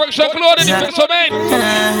 All the friction clothing, the friction man.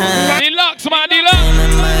 The locks, man, the locks.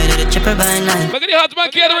 Look at the husband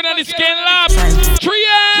catering on the skin lab. 3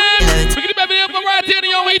 years. We're gonna be able to right here in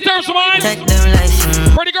your haters, man.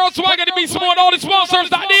 Pretty girl swag and be smart, all the sponsors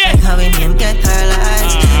that day. How we name get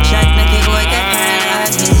paralyzed. Shot make it boy get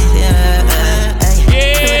paralyzed.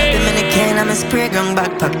 I'm a spray gun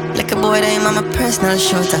backpack. Like a boy, I'm a personal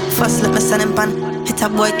shooter. First, let me send him pan. Hit a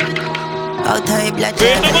boy. Out high blood.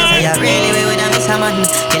 Yeah, really, we would have missed a man.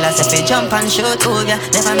 Killers if we jump and shoot. Oh, yeah.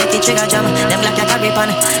 Never make it trigger jam. Them like a carry pan.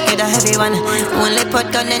 With a heavy one. Only put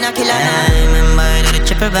gun in a killer. I remember the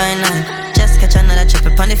triple by 9. Just catch another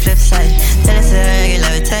triple on the flip side. Tell us regular,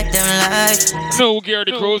 we take them like. No gear,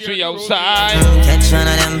 the crews we outside. Catch one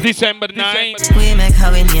of them. December 9th. We make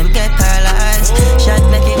how we name get paralyzed. Shot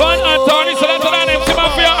make it. Gun and Tony, so that's what I name.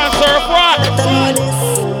 Mafia and Surf Rock.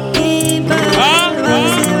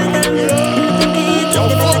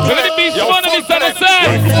 Look at the beast one of this other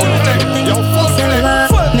side.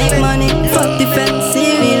 Make money, fuck defense.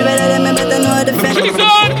 See real better than me, better know the fence.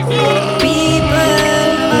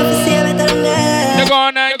 They're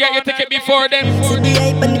gonna get your ticket before them.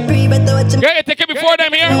 Get your ticket before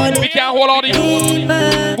them here. We can't hold all these.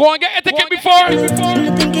 Go and get your ticket before.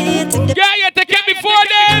 Get your ticket before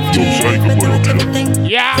them.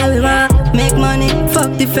 Yeah. Make money,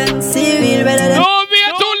 fuck defense. See real better than. No, we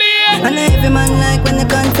are too late. And every man like when they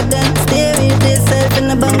confident. Stay with themself in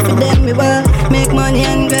the bank for them. We will make money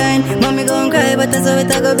and grind. Mommy gon' cry, but that's how it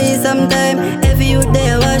go be sometime. Every youth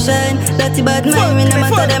day will shine. Dirty bad mind, we no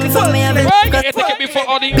matter them from me. Get your ticket before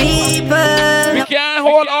all these. We can't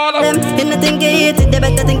hold all of them. You don't think you hate it, they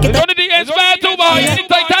better think it. Go to the inspire too, boy. You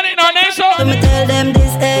Titanic in our nation. So me tell them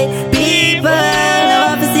this, hey, people. I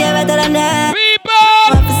want to see you better than that.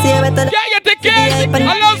 Get your ticket. I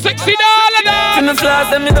love $60. In the flash,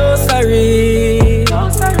 them me no sorry.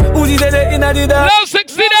 Who did they in the dark? Love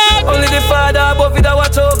 $60. Only the Father above it that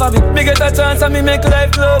watch over me. Me get a chance and me make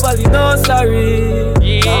life globally. No sorry.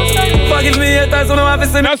 Forgive me haters who don't have to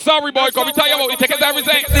see me. No sorry, boy. Come we tell you about we take it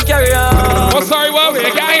everything. We carry on. Oh sorry, well we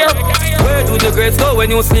can't hear. Where do the grades go when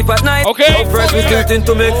you sleep at night? Okay. First we tilting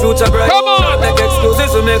to make future bright. Come on. Make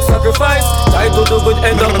excuses to make sacrifice. Try to do good,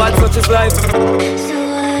 end up bad, such is life.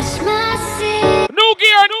 New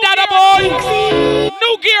gear, dada boy.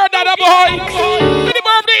 New gear, dada boy. Any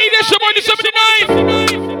birthday edition, boy, the 79.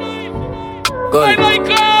 Good. I like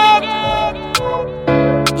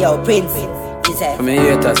Yo, Prince. He said. For me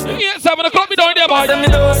haters. Yeah, 7 o'clock me down there, boy. Them me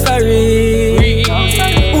no sorry.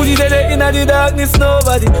 Who did they in the darkness?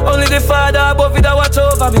 Nobody. Only the Father above it that watch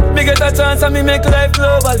over me. Me get a chance and me make life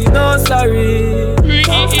globally. No sorry.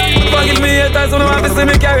 Forgive me haters who don't have to see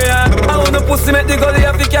me carry on. I want to pussy make the gully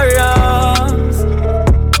have to carry on.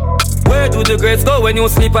 Where do the grades go when you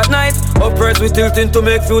sleep at night? Up first we tilting to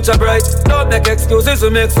make future bright. Don't make excuses, we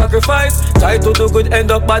make sacrifice. Try to do good,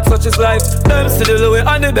 end up bad, such is life. Them see the way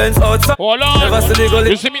on the Benz outside. Hold on. Never see the gully.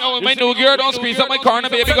 You see me out with my new gear, don't squeeze up my corner,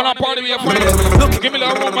 baby. Gonna party with your friends. Look, give me a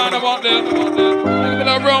little room, man. I want this. Give me a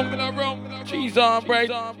little room. Cheese on, break.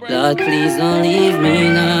 Lord, please don't leave me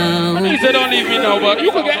now. He said don't leave me now, but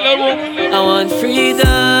you can get a little room. I want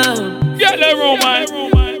freedom. Get a little room, man.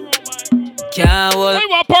 Can't hold. You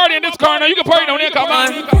want party in this corner? You can party down here, come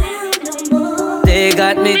on. They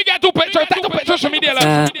got me. We got 2 pictures. Take a picture. social media.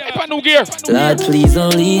 Like, on New Gear. Lord, please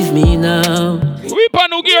don't leave me now. We on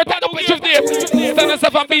New Gear. Take the picture of this. Tell us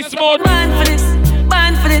if I'm be smart. Man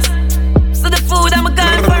for this. So the food I'm a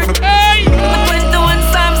gun for. Hey! My 21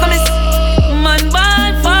 Psalms on this. Man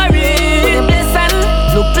born for it.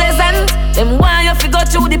 Look pleasant. Them why you go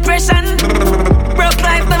through depression. Broke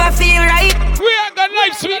life never feel right. We ain't got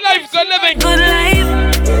life, sweet life, good living. Good life.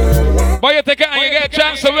 Boy, you take it and you get a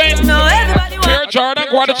chance to win. No, everybody Pierre Jordan,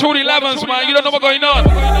 quarter through the 11s, man. You don't know what's going on.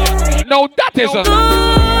 No, that isn't.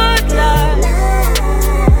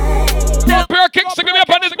 Pierre kicks to give me up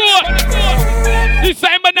on this board.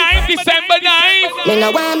 December 9th. Me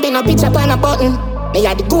no want be no bitch up on a button. Me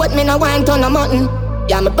a the goat, me no want on a mutton.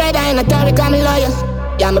 Yeah, my brother in a Tory, I'm a lawyer.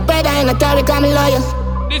 Yeah, my brother in a Tory, I'm a lawyer.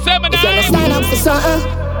 December 9th. If you no stand up for something,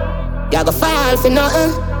 you go fall for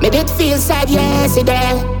nothing. Me did feel sad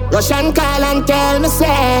yesterday. Rush and call and tell me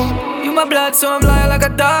say you my blood, so I'm loyal like a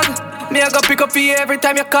dog. Me I go pick up for you every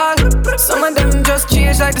time you call. Some of them just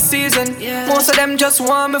change like the season. Most of them just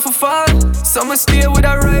want me for fall. Some will stay with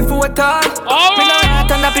a rifle at all. Me no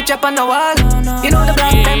heart on a picture up on the wall. You know the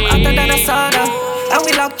black them hotter than a sauna. And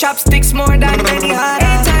we lock chopsticks more than any heart.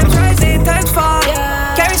 8 times rise, 8 times fall.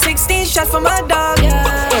 Carry 16 shots for my dog.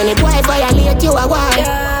 Any boy violate you a wall.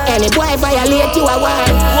 Any boy violate you a wall.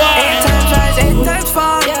 8 times rise, 8 times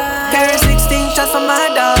fall. Carry 16 shots for my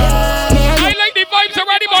dog. I like the vibes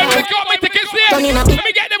already, boy. They got my tickets there. Let me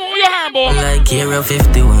get them over your hand, boy. Like Hero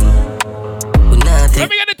 51. Let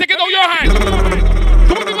me get the ticket over your hand.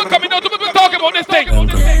 Too many people coming out, too many people talking about this thing. Too many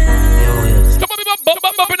people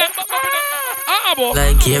bumping it. Boy.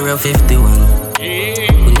 Like Hero 51.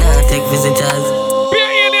 We not take visitors. Be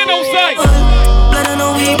an alien outside. Blood on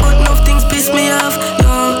no weed, but enough things piss me off.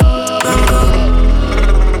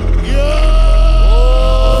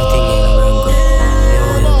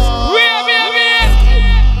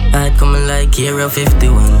 I'd coming like Hero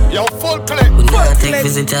 51. Yo, Fullklipp. We not take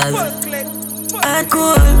visitors. I'd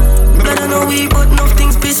cool. Blood on no weed, but enough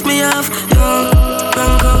things piss me off.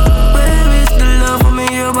 Where is the love for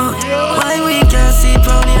me about? Why we can't see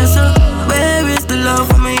from here, so where is the love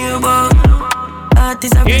for me about?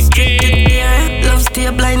 Artists are restricted here. Love stay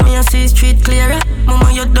blind, me I see street clearer.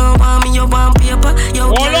 Mama, you don't want me, you want paper.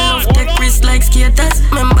 Yo, girl, love take risks like skaters.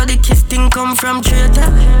 Remember the kiss thing come from traitor.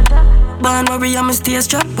 Born worry, I'm a stay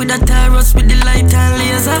strapped with a Taurus with the light and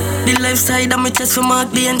laser. The left side of my chest for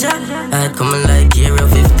mark danger. I'd coming like Hero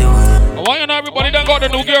 51. Why you know everybody done got the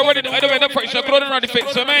New Gear ready? I don't have the pressure clothing around the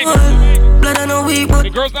face, so man. Blood on no weed, but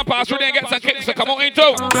the girls not pass through there and get some kicks to come out in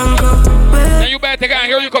too. Then you better take out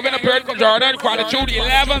here, you come in a period, come Jordan, quarter through the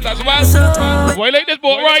 11s as well. Boy, like this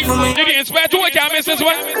boat, right? You get inspired to it, can't miss this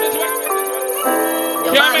one.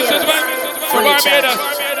 Can't miss this one. For Barbados.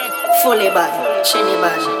 Fully bad, chinny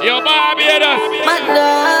bad. Yo, Barbados.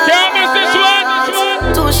 Can't miss this one.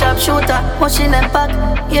 2 sharp shooter, watching them pack.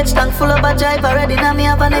 H-tank full of a drive already. Now me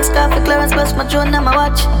have an next car for clearance, bust my drone, now my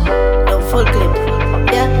watch. No Fullklipp,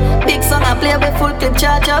 yeah. Big son, I play with Fullklipp,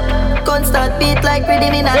 charge up. Gun start beat like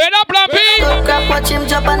rhythm in a. Wait up, Plan P. Go crap, watch him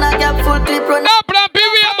jump and I get Fullklipp run. Up, Plan P,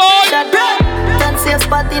 we are boy. Shot, can't see a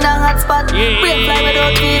spot in a hot spot. Brain fly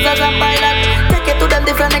without visas and pilot. Take it to them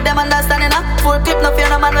different, make them understand enough. Fullklipp, no fear,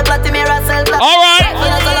 no man, we plot him here as self. Alright.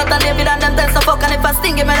 When I sell out and David and them tell some fuck. And if I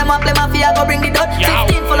sting him, them want play mafia, go bring the dot.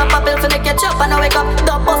 15 full of papel, so make you chop and I wake up.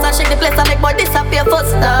 Don't bust and shake the place and make boy disappear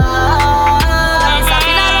first. Hold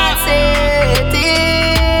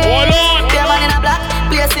on. Be a man in a black,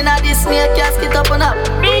 place in a Disney, casket up and up.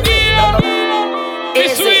 New Gear.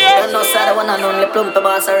 Miss Weir. Don't know side, the one and only plump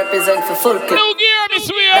boss I represent for Fullklipp. New Gear, Miss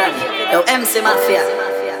Weir. Yo, MC Mafia.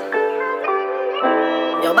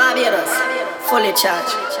 Yo, Barbados. Fully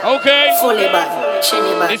charged. Okay. Fully bad.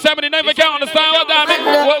 Chinny bad. It's 79 can't understand what that means.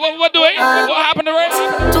 What do it? What happened to it?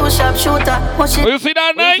 2 sharp shooter. Oh, you see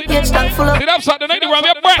that night? See that Saturday night? You want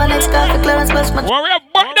me a break? Want me a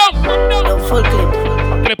break down? No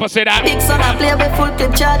Fullklipp. Clipper say that. Big son, I play with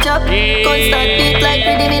Fullklipp, charge up. Constant beat like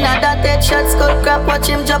rhythm in a dot head shot. Skull crap, watch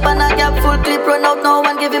him jump and I get Fullklipp run out. No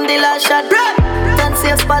one give him the last shot. Can't see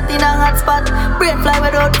a spot in a hot spot. Brain fly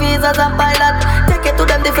without visas and pilot. Take it to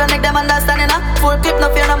them different, make them understand enough. Fullklipp,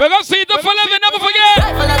 no fear, no. We're gonna see the full of it, never forget.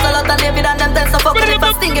 Rifle as a lot and David and them tell some fuck. If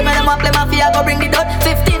I sting him, and them want play mafia, go bring the dot.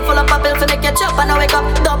 15 full of papel, so make you chop and I wake up.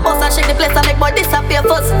 Don't bust and shake the place and make boy disappear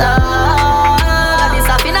first. This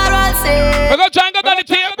a funeral scene. We're gonna try and go down the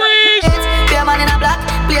tape breeze. Be a man in a black,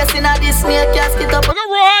 place in a Disney, casket up. We're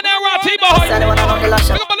gonna run and run T-boy. We're gonna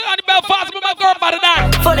put it on the Belfast with my girl by the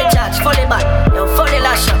night. Fully charge, fully bad, yo, fully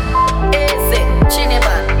lash up. Easy, chinny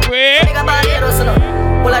bad. Wait. Big a bad heroes, you know.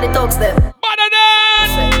 All of the talks them. Banana.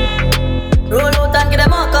 Roll out and get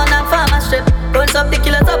them all on and farm and strip. Guns up the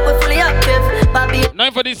killers up, we fully active.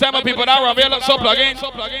 9 for December, people that are available, so plug in.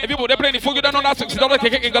 If people they playing the food, you don't know that $60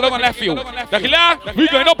 ticket in Galong and left you. We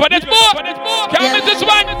going up on this board. Can't miss this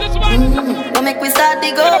one. Don't make we start the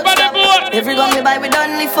go shop. Every gun we buy, we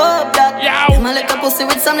done lift up that. I'm a little pussy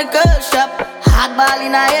with some girl shop. Hard ball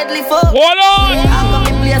in a head lift up. Hold on. I'm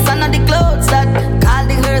coming place under the clothes that. Call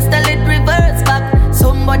the hearse, tell it reverse back.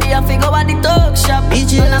 Somebody have to go at the talk shop.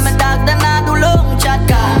 Bitches, I'm a dog, them not do long chat.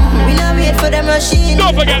 We not wait for them machine.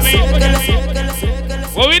 Don't forget me.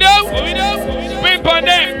 What we do? Spin on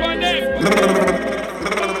them.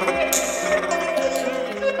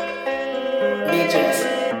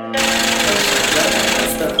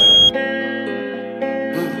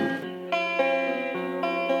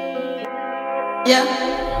 Yeah.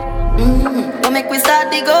 Don't make we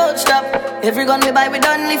start the gold shop. Every gun we buy, we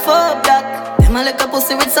done lift up that. Them a little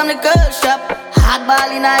pussy with some girl shop. Hard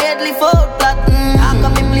ball in a head lift up that. How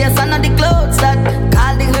come in place under the clothes that.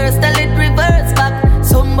 Call the hearse, tell it reverse back.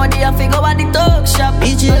 Somebody have to go at the talk shop.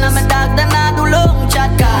 Bitches, I'm a dog, them not do long chat.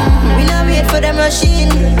 We not wait for them machine.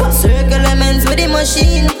 Circle lemons with the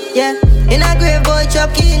machine. Yeah, in a grave boy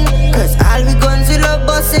chucking. Cause all we guns we love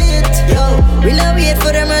bust it. Yo, we not wait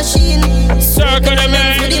for them machine. Circle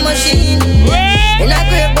lemons with the machine. In a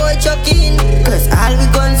grave boy chucking. Cause all we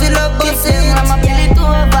guns we love bust it. I'm a billy to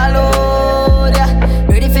overload. Yeah,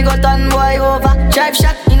 ready for go turn boy over. Drive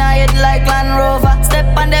shot in a head like Land Rover.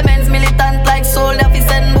 Step on the men's militant like soldier. Fi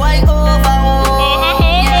send boy over.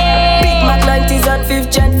 Yeah. Big Mac 90s and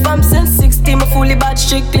 5th gen from since 60. Me fully bad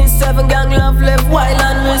strictly. 7 gang love left wild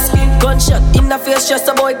and risky. Gunshot in the face just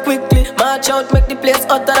a boy quickly. March out make the place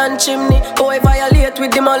hotter than chimney. Boy violate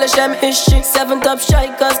with demolish them history. 7 top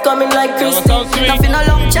strikers coming like Christy. Nothing no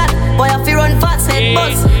long chat. Boy I fi run fast head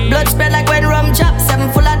bust. Blood spread like when rum chop.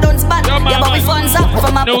 7 full of don't spot. Yeah but we funds up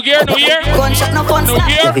from a no gear. Gunshot no fun stop.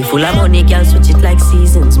 If we full of money, girl switch it like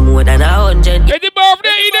seasons. More than 100. Get the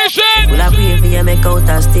birthday edition. Full of bravery, I make out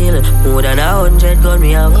and steal. More than 100 gun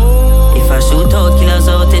we have. If I shoot out, killers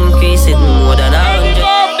out, increase it. More than 100.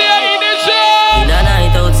 Birthday edition. In a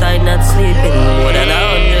night outside, not sleeping. More than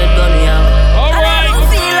 100 gun we have. Alright. I don't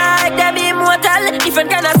feel like them immortal. Different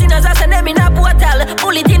kind of sinners, I send them in a portal.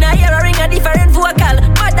 Bullet in a ear, a ring a different vocal.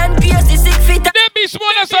 Mad and crazy, 6 feet. They be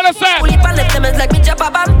small as all the same. Fully pallet them like me chop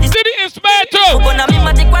a bomb. See the instrumental.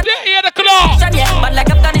 They hear the claw. But like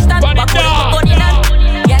Afghanistan, back on the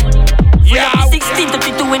yeah. 16 to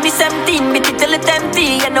 22 in the 17. Beat it till it's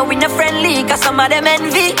empty. You know we not friendly, cause some of them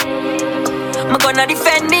envy. I'm gonna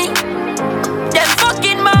defend me. Them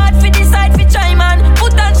fucking mad for decide for try man.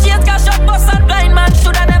 Put on shades, got shot, bust and blind man.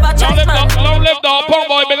 Shoulda never tried man. Long live the punk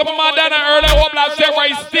boy. Big up a man down early. Hope that say where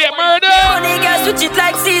he stay murder. Only girls switch it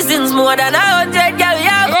like seasons. More than 100 girl we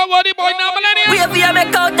have. What the boy now millennium? We have to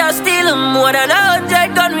make out and steal. More than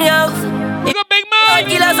 100 gun we have. You got big man.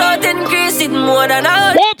 Killers out increase it. More than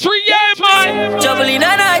 100. What 3 years man? Trouble in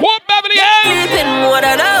a night. What Beverly Hills? Sleeping more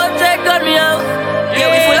than 100 gun we have. Yeah,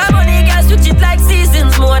 we full of money, girls switch it like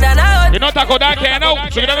seasons. More than 100. You know Taco that can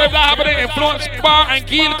out. So you don't know if that happening. Influence bar and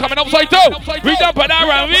keel coming upside too. We jump at that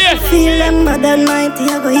round here. Feel them bad and mighty.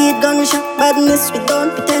 I go hit gunshot. Badness we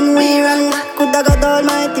don't pretend we wrong. Coulda got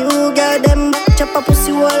almighty. Who got them back? Chop a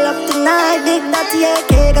pussy wall up tonight. Big that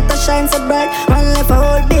AK got to shine so bright. One left a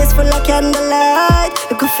whole base full of candlelight.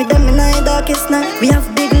 We go for them in the darkest night. We have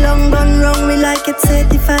big long gun wrong. We like it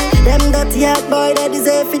certified. Them that yard boy that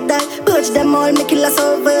deserve it die. Purge them all, make it last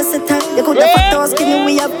so versatile. You coulda fat or skinny.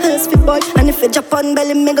 We have hearse for boy. And if you jump on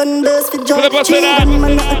belly, me gun burst for joy. Chain gun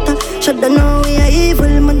man not attack. Shut down now we are evil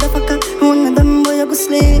motherfucker. One of them boy you go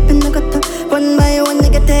sleep in the gutter. One by one you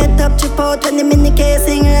get head up, chip out when the mini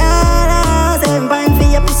casing. 7 points for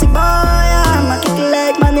your pussy boy. I'ma kick it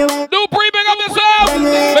like money right. Do breathing of yourself.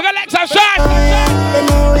 Make a Lex a shot. Yeah.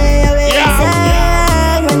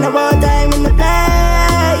 When the war time in the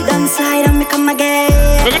play, done slide and me come again.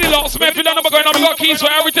 We're gonna lost Smith. You don't know what's going on. We got keys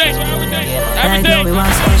for everything. Right now we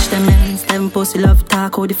want squash them ends. Them pussy love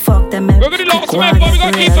talk. Who the fuck them ends? We're gonna lost Smith, but we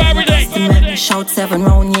got keys for everything. Shout 7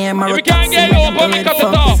 round here. If we can't get you up, we cut it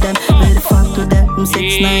off. Where the fuck to them?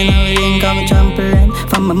 6'9", now we ain't come trampoline.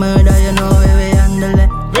 From my murder, you know where we handle it.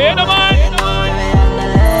 Wait a minute.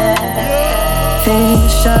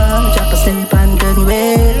 Finish up, drop asleep and couldn't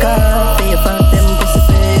wake up. Pay for them pussy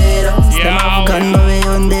fade up. Yeah. Gun but we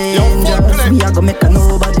on dangerous. We a go make a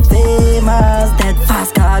nobody famous. Dead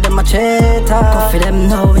fast car, them a traitor. Coffee them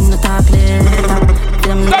now in the talk later.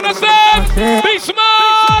 Understand? Be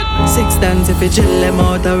smart. 6 dance if you chill them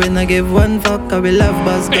out. I will not give one fuck. I will love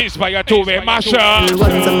buzz. Inspire 2-way masher.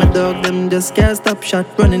 Ones on my dog, them just can't stop shot.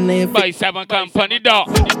 Running there. By 7 company dog.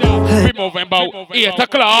 We moving about 8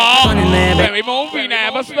 o'clock. Then we move, we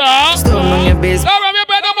never stop. Storm on your base. Alright, you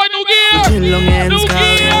better boy, new gear. Chill on your hands, new gear.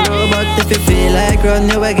 Quick run,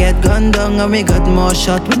 you will get gunned down. And we got more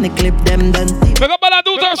shot when the clip them done. Big up all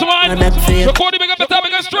do those man. Recording big up the top,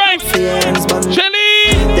 big up strength.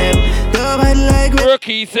 Chili. Them don't mind like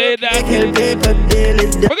Rookie said that. Kill paper daily.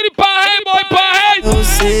 Look at the pie, boy, pie.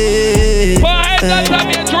 Pie, that's how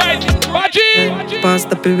you trade. Baji. Pass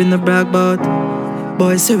the pill in the brag bout.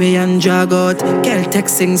 Boy, Surrey and drag out. Girl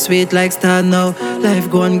texting sweet like star now.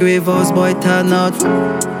 Life gone grave house, boy turn out.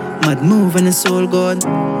 Mad move and the soul gone.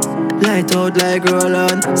 Light out like roll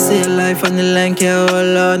on. See life on the line, can't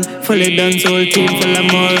hold on. Fully dance, whole team full of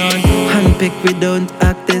moron. Handpick, we don't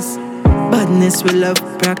act this. Badness, we love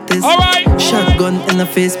practice. Alright. Shotgun in the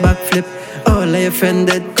face, backflip. All of your friend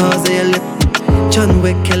dead cause of your lip. John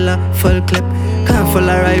Wick killer, full clip. Car full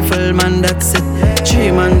of rifle, man, that's it.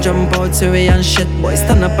 3 man jump out, Surrey and shit. Boy,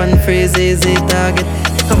 stand up and freeze, easy target.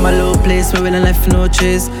 Come a low place where we don't left no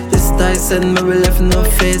trace. This Tyson, where we left no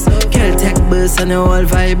face. Kill tech burst and the whole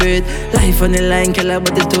vibrate. Life on the line, killer,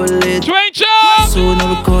 but it's too late. So now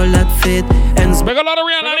we call that fate. Ends. Big a lot of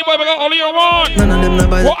real money, boy, big a all you want. None of them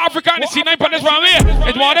nobody. What African is seen 9 this round here?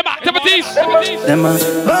 It's one of them activities. Them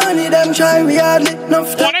bunny, them try, we hardly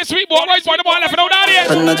enough time. One is sweet boy, right, boy, the boy left it out down here.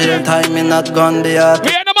 But no jail time, me not gone the art.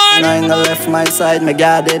 We ain't the man. 9 left my side, me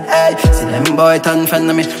guarded. Hey, see them boy turn friend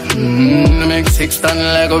of me. Make 6 ton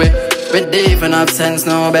leg away. We deep and have sense,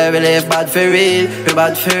 no baby, live bad for real. We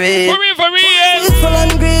bad for real. For real. Faithful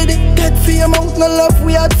and greedy. Get for your mouth, no love.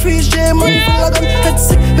 We had free jam. We full of gun. Head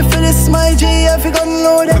sick. We feel this my G. Every gun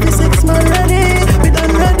load, every 6 man ready. We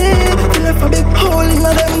done ready. We left a big hole in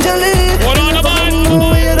my them jelly. Hold on, man.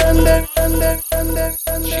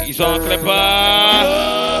 She's on Clipper.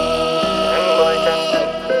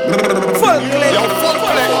 Fullklipp. Yo,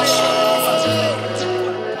 Fullklipp.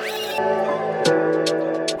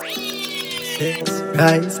 6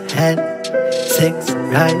 rise hand, 6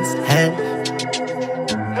 rise hand.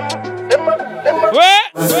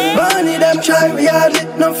 Bunny them try, we hardly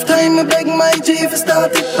enough time. Me beg my G for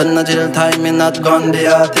start it. But no jail time, me not gone the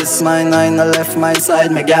artist. My 9 left my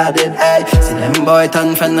side, me guarded. Hey, see them boy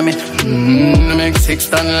turn friend of me. Make 6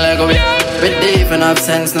 ton leg away. We deep and have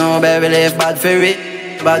sense, no baby, live bad for real.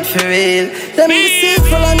 Bad for real. Them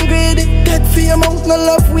deceitful and greedy. Get for your mouth, no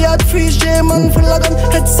love. We had free jam and full of gun.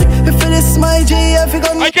 Head sick, we feel this my G. Every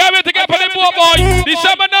gun. I can't wait to get on the board, boy.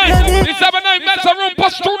 December 9th. December 9th. That's a room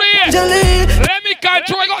push through the air. Let me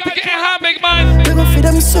control. I got to get in hand, big man. We go feed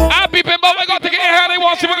them so. I people, but we got to get in hand. They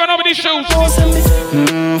want to see we're going over these shoes.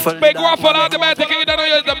 Big raffle out the man. Take it. You don't know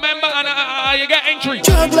you're the member and you get entry. You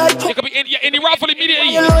can be in the raffle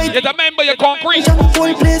immediately. You're the member. You're concrete.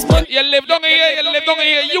 You live down here. You live down here.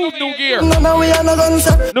 You New Gear. No, we are not guns.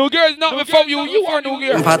 New Gear is not before you. You are New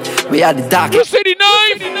Gear. We are the dark. You see the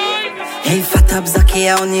knife? Hey, fat abs, Zaki,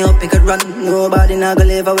 on you up, you could run. Nobody not go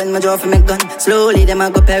live when my jaw for me gun. Slowly, them I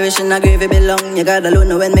go perish in a grave belong. You gotta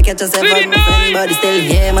know when me catch yourself on my friend. Body still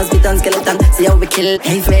here, must be done skeleton. See how we kill.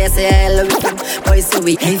 Hey, face, say I love it. Boys, so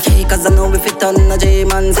we hey, fake, cause I know we fit on a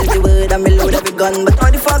J-man. Say the word and me load every gun. But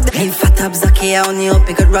what the fuck? Hey, fat abs, Zaki, on you up,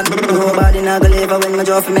 you could run. Nobody not go live when my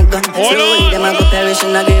jaw for me gun. Slowly, them I go perish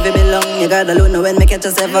in a grave belong. You gotta know when me catch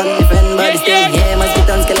yourself on my friend. Body still here, must be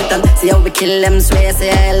done skeleton. See how we kill them, swear,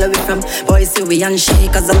 say I love it from. Boys, so we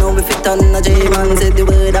shake, cause I know we fit on a J-man. Say the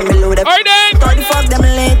word and me load every gun. What the fuck, them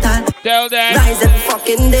later. Tell them. Rise every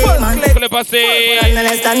fucking day, man. Flipper say. And the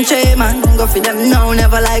less than 3, man. Go for them now,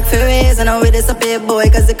 never like for raise. And now we disappear, boy,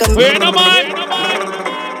 cause they come. Wait a man.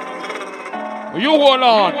 You hold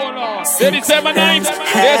on. They December 9th.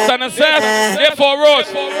 They stand and set. They for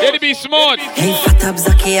roast. They be smooth. Hey, fat abs,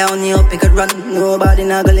 Zaki, on you up, you could run. Nobody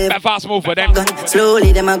not go live. That fast move for them.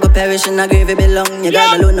 Slowly, them I go perish in a grave belong. You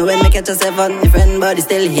gotta know when me catch yourself on your friend. Body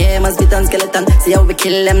still here, must be done skeleton. See how we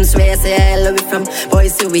kill them, swear, say I love it from.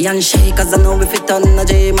 Boys, so we shake, cause I know we fit on a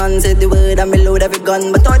J-man. Say the word and me load every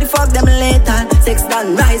gun. But how the fuck them later? 6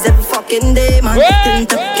 done, rise every fucking day, man.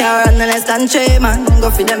 Tint up car and the less than 3, man. Go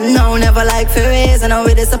for them now, never like for raise. And now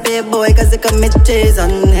we disappear, boy, cause they commit chase.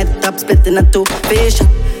 And head top split in a 2 face.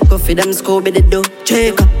 Go for them Scooby the do.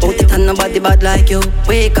 Check up, out it and nobody bad like you.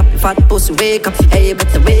 Wake up, fat pussy, wake up. Hey, you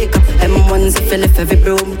better wake up. M1's if you left every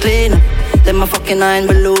broom clean up. Them a fucking 9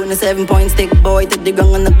 balloon, a 7-point stick, boy, to the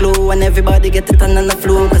ground on the glue. And everybody get it on the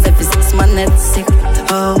flu, cause every 6 man head sick.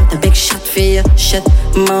 Oh, the big shot for you, shit,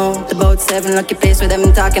 mouth. About 7 lucky place with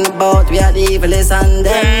them talking about. We are the evilest and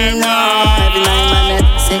them now. Every 9 man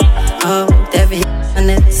head sick. Oh, every hit man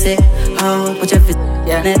head sick. Oh, watch every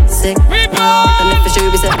net sick. Oh, and if you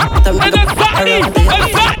should be set, I'm going to go around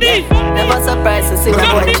the never surprised to see my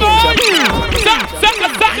boy change up.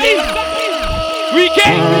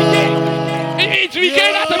 Weekend. It's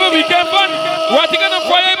weekend, that's a weekend fun. What you gonna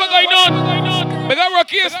forever going on? We got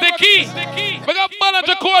Rocky Kiss the Key. We got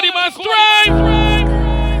manager Cody, my strength.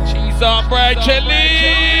 Cheese on bread, chili.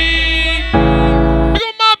 We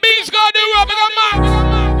got my beach, got the rub. We got my.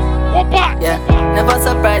 What back? Yeah, never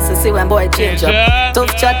surprised to see when boy change up.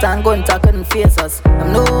 Tough chat and gun talk couldn't face us. I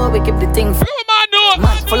know we keep the thing.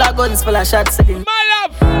 Man, full of guns, full of shots sitting.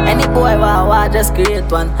 Any boy wow, just create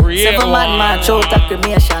one. 7 man march out a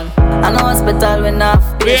cremation. I know hospital when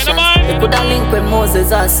enough patience. They coulda link with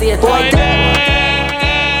Moses or Satan.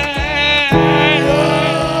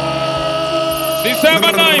 December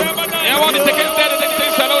 9th. You want to take it dead and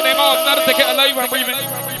then salute them out. Not to take it alive and breathing.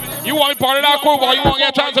 You want me part of that crew, boy. You want to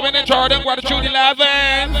get a chance to win in Jordan. Got to shoot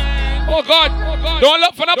 11. Oh God. Don't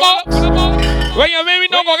look for the ball. When you maybe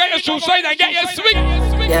don't go get your suicide and get your swing.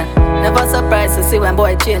 Yeah, never surprised to see when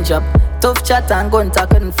boy change up. Tough chat and gun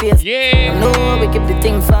talk couldn't face. Yeah. No, we keep the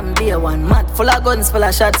thing from day one. Mad, full of guns, full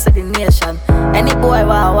of shots to the nation. Any boy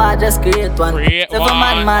wow, just create one. 7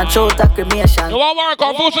 man march out a cremation. You want more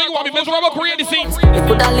confusion? You want me miserable? Create the scenes. They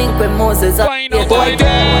coulda link with Moses.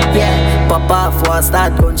 Yeah, pop off was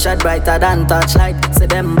start gunshot brighter than touchlight. Say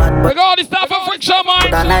them bad, but we got all this stuff for friction,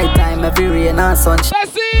 man. The night time, every rain and sunshine.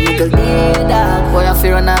 Let's see. Nigga need dog, boy I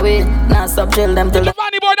fear run away. Now stop chill them till the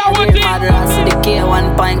funny boy that one thing. Mad ass see the K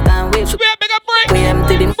 1 pint and wave. We a bigger break. We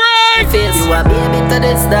empty them face. You a baby to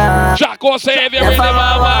this dog. Jacko save you with the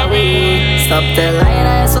mama way. Stop the line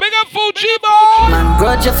I big up Fuji boy. Man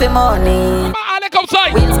grudge you for money. Alec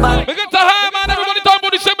outside. Wheels back. Big up to her man. Everybody talking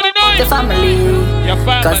about December 9th. Your family. Your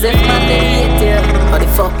family. Cause if man they hate you, how the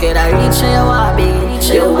fuck it I reach your hobby.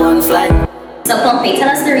 You won't fly. So Pumpy, tell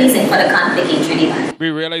us the reason for the conflict in Trinidad. We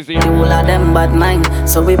realize the whole of them bad mind.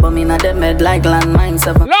 So we bomb in a them head like landmines.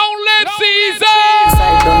 Long live Caesar!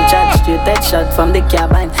 Side don't chat, straight head shot from the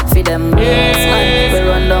cabin. Feed them man. We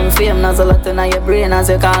run down fame, nozzle lot in your brain as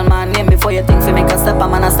you call my name. Before you think fi make a step, a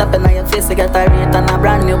man a step in your face. You get a rate and a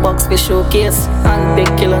brand new box for showcase. And big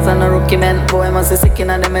killers and a rookie man. Boy must be sick in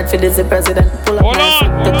the head for this the president. Pull up my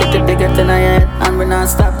seat, take it in your head. And we not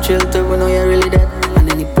stop chill till we know you're really dead. And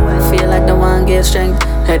any boy feel like the one get strength.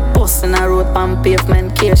 Head post in a road pan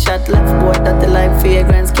pavement. Kill shot left boy that the life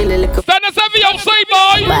fragrance. Kill a little. Stand us heavy outside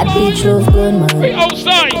boy. Bad bitch love gun man. We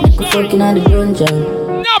outside. Fucking on the dungeon.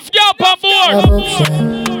 Enough y'all on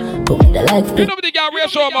board. Put me the life. You know the girl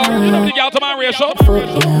ratio man. You know the girl to man ratio.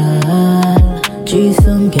 Fuck y'all. Treat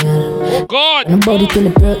some girl. God. Nobody kill a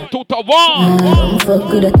bro. 2 to 1. Don't fuck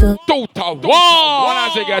with a 2 to 1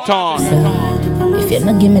 as they get on. If you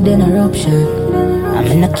not give me then an option, I'm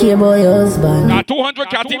in a care boy husband. Got 200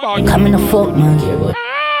 catty boy. Come in a fuck man.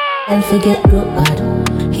 And forget good bad.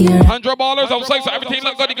 Here. $100 outside, so everything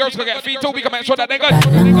look good. The girls can get feed too. We can make sure that they good.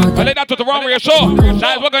 I lay that to the wrong ratio.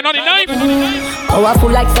 Now we're going on the knife. Powerful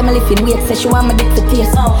like some lifting weight. Say she want me dick to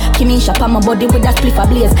taste. Kimi shop on my body with a spliff a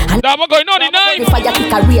blaze. And now we're going on the knife. If I kick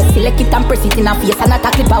a race, select it and press it in her face and not a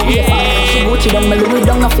clip a waist. She Gucci down my Louis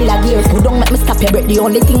down no feel a gears. Who don't make me stop your breath? The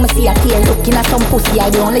only thing me see a tear. Looking at some pussy, I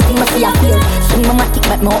the only thing me see a fear. Swing my matic,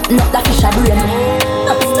 but me open up that fish a brain.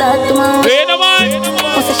 Up start tomorrow. Hey, no man.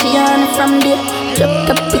 Say she on it from there.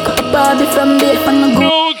 Drop up, pick up a Barbie from there. From the New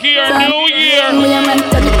year. We a man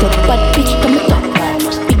to the top, bad bitch come the top.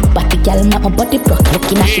 Big body girl, not my body broke.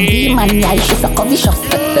 Looking at she demon, yeah, she so vicious.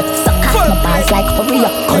 Suck off my balls like hurry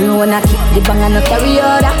up. Corona kick the bang and no carry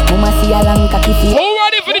order. Mama see a long cocky feet. Who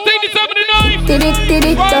ready for the thing this 79? Did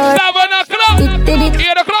it, 7 o'clock.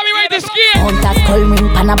 8 o'clock, we ready to ski. Hunters call me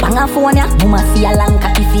pana banga phone ya. Mama see a long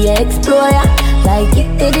cocky feet explore. Like it,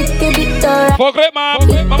 Fullklipp, man.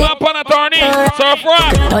 Mama pan attorney. Surf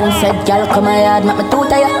rock. Don't said, girl, come my yard, make me too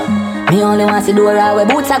tired. Me only want to do a where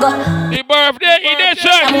boots I go. The birthday edition.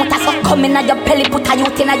 I want to come in at your belly, put a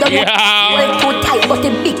youth in at your well too tight, but the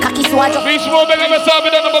big cocky swatch. Be small, big up yourself,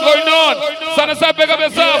 you don't know what's going on. Son of Sam, big up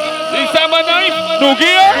yourself. December 9th, New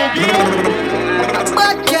Gear.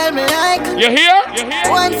 Bad girl me like. You hear?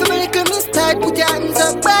 One for me little miss tight, put your hands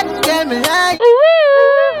up. Bad girl me like.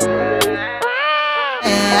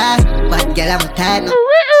 Bad girl I'm tight now.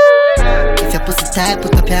 If your pussy tight,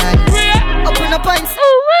 put up your hand. Open up hands.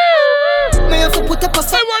 Me have to put up a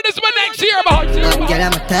fight. Hey, word is my next year about. Bad girl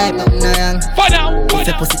I'm tight, nothing no wrong. For now. If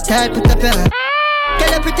your pussy tight, put up your hand.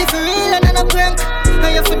 Girl I'm pretty for real and I'm a prank.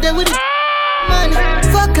 Me have to deal with it. Man,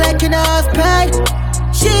 fuck like you know have pride.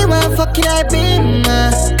 She want fuck you like me,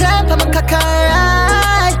 climb on my cock and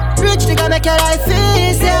ride. Rich nigga make your life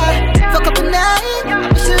easy. Fuck up a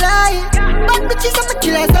night, she lie. Bad bitches I'm a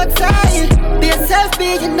killers outside. Be yourself,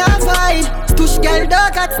 be you not fine. Tush girl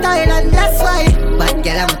dog got style and that's why. Bad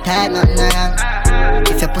girl I'm tight, nothing wrong.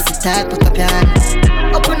 If your pussy tight, put up your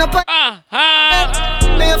hand. Open up a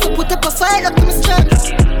me have to put up a fight, look to me strong.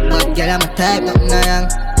 Bad girl I'm tight, nothing wrong.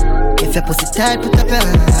 If If your pussy tight, put up your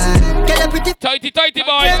hand. Get a pretty tighty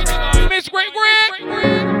boy. Miss Great.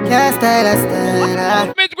 Can't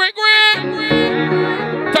style. Miss Great.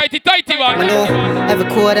 Tighty boy. Every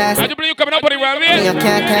quarter. I do believe you coming up on the run, man. You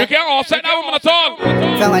can't offset that woman at all.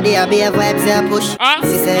 From a day I be a vibes and push.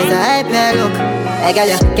 She says I play look. Hey girl,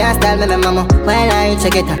 you can't style me, mama. When I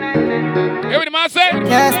check it out. Hear what the man say?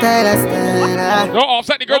 Can't style. Don't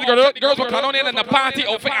offset the girls. The girls will come on in the party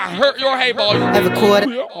outfit and hurt your hey boy. Every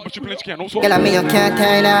quarter. How much you play can also? Girl, I mean you can't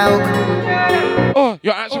turn out. Oh,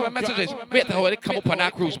 you're answering my messages. Wait till they come up on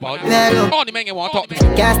that cruise, boy. All the men you want to talk to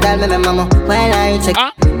me. Can't style me, mama. When I check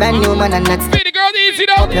brand new man and that's the girl easy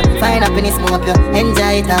though. Find happiness, smoke you.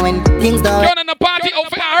 Enjoy it and when things don't. You're in the party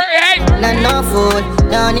outfit and hurt your hey. Not no food.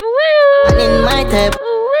 Down in my tape.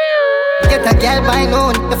 Get a girl by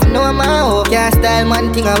noon, if you know my hope. Can't style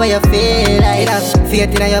man thing where you feel like that.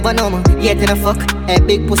 Faith in your banana, yet in a fuck. A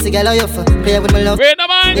big pussy girl or you for. Play with my love.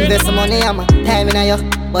 Invest some money, I'm time in a yo.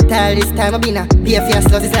 But all this time I be now. Be a fierce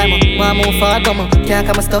love this time. One move forward, come on. Can't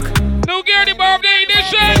come stuck. No girl, the birthday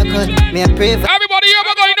edition. Me a pray for everybody here,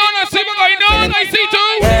 we're going on. I see we're going on. I see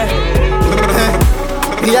too.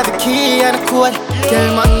 We have a key and a code.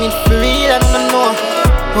 Girl man need for real and I know.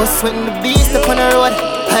 Us when the beast up on the road.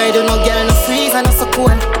 I don't know girl no freeze and no so cool.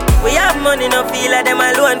 We have money no feel like them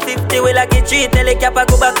alone. 50 we like a treat. Tell the cap I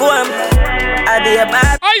go back home. I be a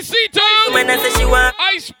bad. I see too. When I say she want.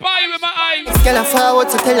 I spy with my eyes. Girl I forward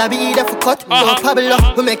so tell her be there for cut. Don't pablo.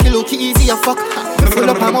 We make it look easy a fuck. Full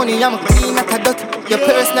up of money I'm clean at a dot. Your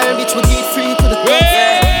personal bitch will get free to the top.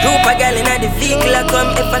 Group a girl in the vehicle I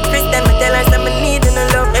come. If I Christian me tell her some need in the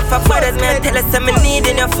love. If I fathers me I tell her some need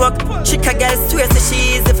in your fuck. Chick a girl swear so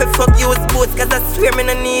she is if I fuck use boots. Cause I swear me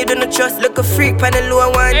no need no trust. Look a freak pan the lower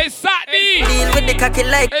one. Hey Saturday. Deal with the cocky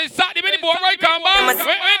like. Hey Saturday when the boy right come back. When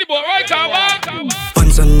the boy right come back.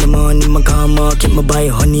 Once on the morning my come out. Keep my buy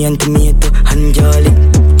honey and tomato and jolly.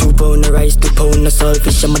 2 pound of rice, 2 pound of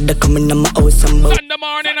saltfish. I'm a coming in my house and bow. Sunday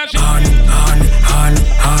morning and shit. Honey.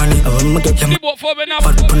 I'ma get them.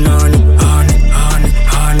 Fat banana. Honey.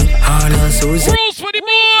 Susan. Rules for the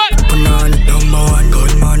boy. Banana, number 1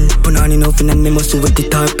 gold man. Banana enough in a memo so with the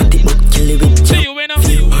top of the book. Kill it with see you winner.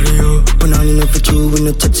 Banana enough for you. We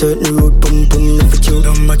no touch certain road. Boom enough for you.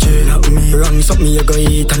 Don't match it up me. Wrong something you go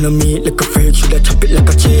eat and no meat like a freak. Should I chop it like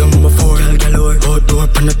a chain? Number 4 galore. Outdoor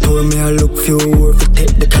pan a tour. Me I look few work.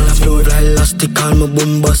 Take the color floor. Fly elastic. Call me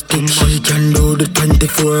bombastic. She can do the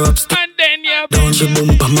 24 up stick. And then you don't you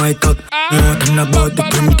bump on my cock. Nothing about the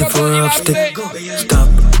 24 up stick. Stop.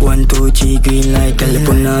 1, 2, 3 green light.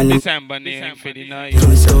 California. December 9th for the night.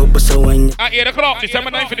 Don't stop but so when at 8 o'clock.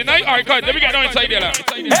 December 9th for the night. Alright guys, let me get down inside there.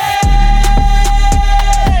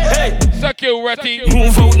 Hey. Security.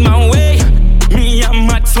 Move out my way. Me I'm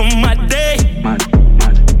mad so mad day. Mad.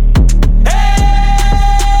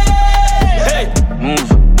 Hey.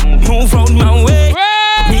 Move out my way.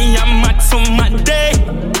 Me I'm mad so mad day.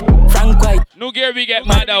 Frank White. New gear we get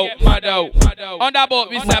mad out. On that boat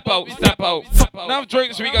we step out. Now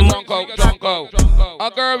drinks we get drunk out. A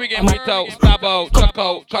girl we get hit out, stab out, cut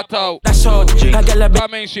out. That's short. I get a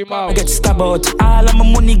bit. She mouth. I get stab out. All of my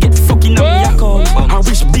money get fucking on my account. I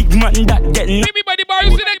wish big man that get me. Everybody bar,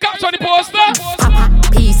 you see the caps on the poster? Papa,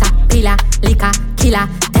 pizza, pillar, liquor, killer,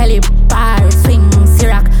 telly, bar, swing,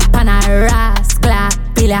 syrup, pana, ras, glass,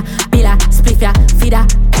 pillar, spliffia, feeder.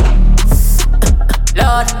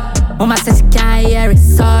 Lord, mama says you can't hear it,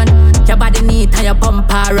 son. Your body neat and your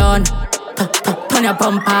bumper run. Turn your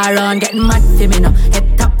bumper run, getting mad for me now.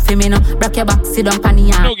 Head top for me now. Break your back, sit down,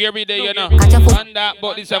 panny on. No every day, you know. And that,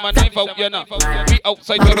 but this time I knife out, you know. We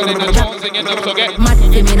outside, we're in the songs, you know. So get mad for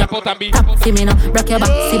me now. Top for me now. Break your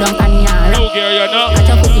back, sit down, panny on. No gear, you know. Catch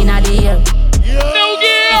your foot in the air. No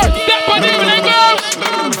gear, step on the leg,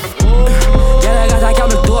 yeah, I got a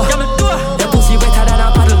camel door. Your pussy wetter than a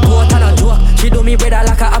paddle boat and a joke. She do me better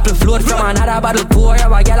like a apple float from another bottle pour. Yeah,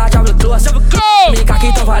 I get a travel close. Me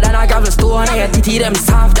cocky tougher than a gravel stone. I get titty them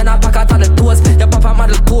soft, then I pack out on the toes. Your papa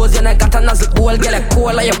model pose, you know got a nozzle hole. Get a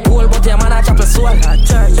coal like your pole, but your man a chapel soul.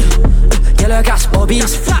 Yellow gas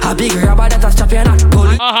bobbies, a big rubber that a strap you not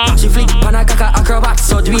goalie. She flick pan a caca acrobat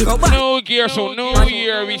surgery. No gear, so no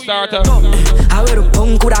year we start up. I wear the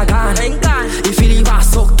punk coulda gone. You feel you was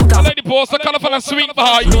sucked to I like the poster colorful and sweet boy.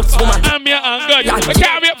 I'm here and good. I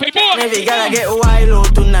can't wait for the boy. Maybe gotta get wild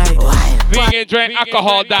out tonight. We ain't drink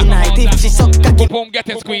alcohol that night. If she suck cocky, boom,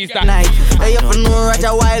 getting squeezed that night. Hey, if you know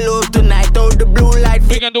Roger wild out tonight, out the blue light.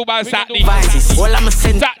 We can do by Saturday. Well, I'm a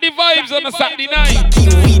Saturday vibes on a Saturday night.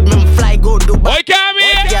 Keep weed, man, fly, go Dubai. Boy, come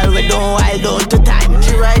here. Girl, we don't wild out to time.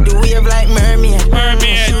 She ride the wave like mermaid.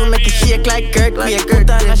 She make it shake like Kurt. Put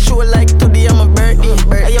on a show like today, I'm a birthday.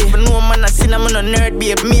 Hey, if you know man, I seen brain, I'm on a nerd,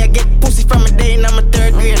 babe. Me, I get pussy from a day and I'm a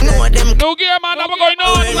third grade. No them. No gear, man, I'm going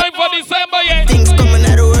on. Time for December, yeah. Things coming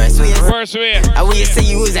out the worst ways. Worst way. I will say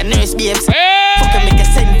you was a nurse, babes. Fuck and make a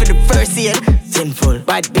send for the first year. Sinful.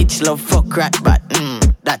 Bad bitch, love, fuck, rat, bat.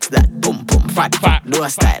 That's that. Boom, boom, fat, do a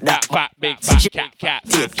style. That fat, big, fat, cat,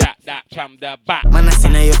 that from the back. Man, I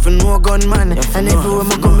seen you for no gun, man. And everywhere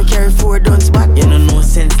I go, me carry 4 guns back. You don't know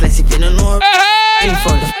senseless if you don't know.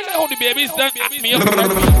 Sinful. How the babies done me up.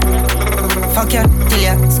 Fuck you, till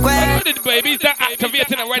ya square. How the babies done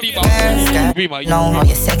activating already, man? Know how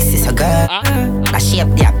you sexy, so girl. I shape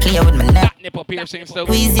there, play with my neck. Nipple piercing still.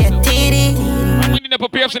 Squeeze your titty. We need nipple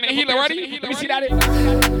piercing and heal already. Let me see that.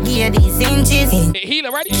 Give these inches. Heal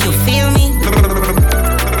already. You feel me?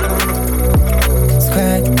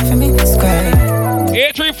 Square, for me, square.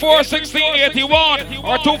 834-1681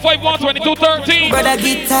 or 251-2213. Brother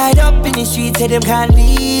get tied up in the streets, say them can't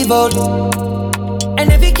leave out. And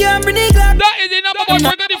if you can't bring the Glock, that is the number 1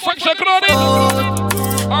 for the friction clothing.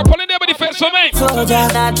 Or pulling there with the face for me. So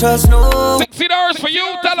just not trust no. $60 for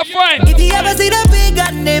you, tell a friend. If you ever see the big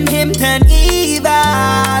gun, him turn evil.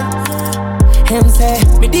 Him say,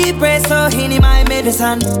 me depressed so he need my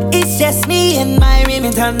medicine. It's just me and my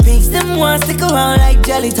Remington. Pigs them want stick around like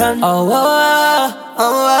Jellyton.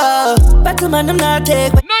 But the man them not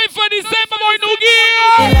take. 9 for December, boy, no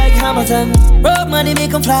gear. Like Hamilton. Road money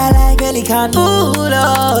make them fly like Pelican. Ooh,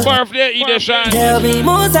 Lord. Birthday edition. There'll be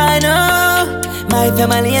most I know. My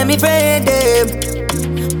family and me friend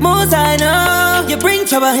them. Most I know. You bring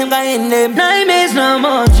trouble, him got in them. Nightmares no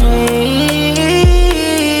more dreams.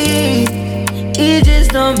 He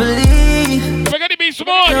just don't believe. We're gonna be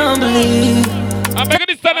smart. Don't believe. I'm making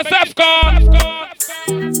this time a self call.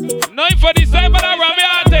 9 for December, I run me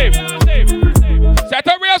active. Set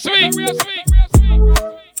up real sweet.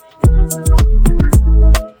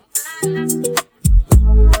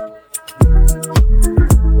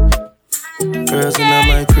 Girls in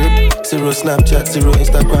my crib, 0 Snapchat, 0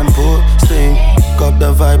 Instagram posting. Cop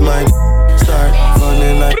the vibe, my start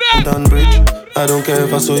falling like down bridge. I don't care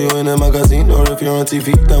if I saw you in a magazine or if you're on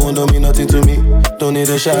TV. That one don't mean nothing to me. Don't need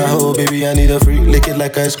a shower, baby, I need a free. Lick it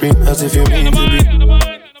like ice cream, as if you mean to be.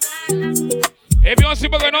 If you want to see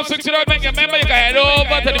going on 60, make a member, you can head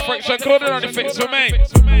over to the friction clothing on the face for me.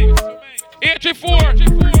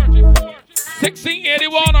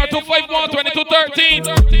 834-1681 or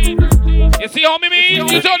 251-2213. You see how me mean?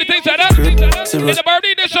 You know the things like that. In the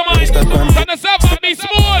birthday edition, man. Turn yourself up, be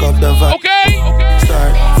smooth. Okay?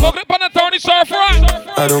 Fullklipp on the 30 surfer.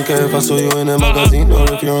 I don't care if I saw you in a magazine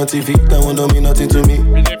or if you're on TV. That one don't mean nothing to me.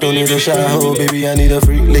 Don't need a shower, baby, I need a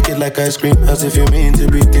free. Lick it like ice cream, as if you mean to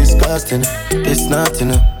be disgusting. It's not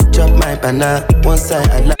enough. Chop my banana, one side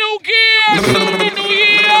I like. New gear! New year!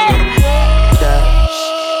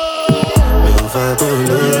 Inspire to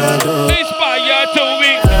me.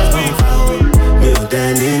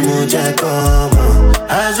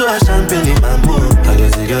 As you are champagne in my mood, I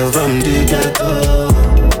guess a girl from the ghetto.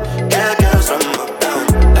 Yeah, girls from uptown.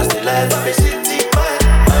 That's the life of a city boy.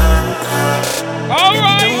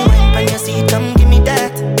 Alright. When you see, come give me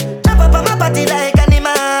that. Jump up on my body like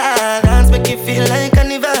animal. Dance make you feel like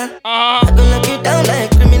carnival. I gon' lock you down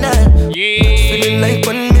like criminal. Yeah. Feeling like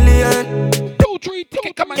 1 million. 2, 3,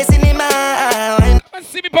 ticket, come on. Yes, cinema.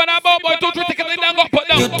 See me put that boy, 2, 3, ticket, then go put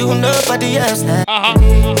down. You do nobody else now.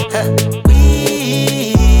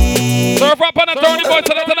 Surf up on the 30 boy,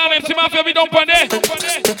 so that's an MC Mafia, we don't put it.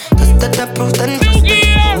 New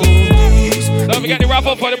gear! Don't forget the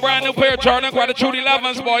raffle for the brand new pair of Jordan, quite the True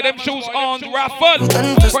 11s, boy. Them shoes on raffle.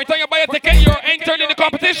 Right time you buy a ticket, you're entered in the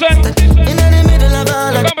competition. The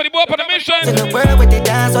company boy for the mission.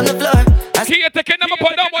 Key your ticket number,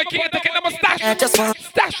 put down, boy. Key your ticket number, stash.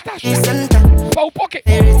 Stash. Foul pocket.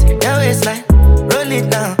 Roll it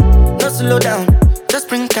down, no slow down, just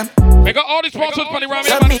bring them. We got all the sponsors for the Rami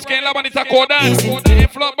and the Scale Lab and the Taco Dance. The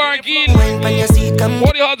Flood Bar Gin. For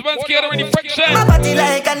the husbands, care or any friction. My body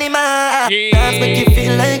like animal. Dance make you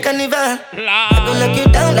feel like carnival. I gon' lock you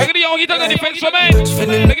down like. Look at the young heat on the defense for me.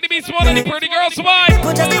 Look at the beat small and the pretty girl smile.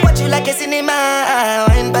 People just watch you like a cinema.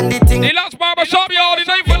 Wine bandit thing. The last barbershop, y'all, the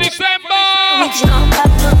 9th for December.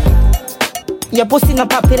 Your pussy no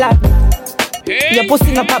popular. Your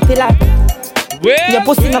pussy no popular. Your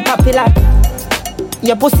pussy no popular.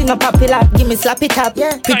 Your pussy no popular. Give me slap it up.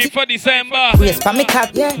 Yeah. 9th for December. Brace pa me cock.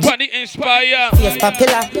 Yeah. Body inspire. Face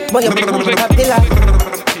popular. Boy your pussy no popular.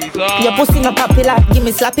 Your pussy no popular. Give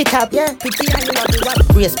me slap it up. Yeah. Pretty and you know the what.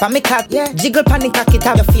 Brace pa me cock. Yeah. Jiggle pan and cock it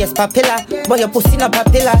up. Your face popular. Boy your pussy no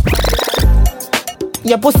popular.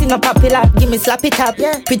 Your pussy no popular, give me slap it up.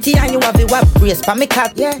 Yeah. Pretty and you have it wap, brace pa me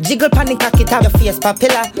cock. Yeah. Jiggle pan the cock it up, your face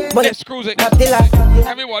popular. But let's cruise it. Popular.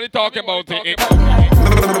 Everybody talking about it.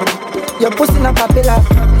 Your pussy no popular.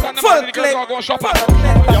 Fullklipp.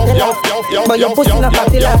 But your pussy no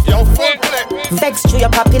popular. Vex to your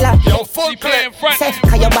popular. Yo, Fullklipp. Say,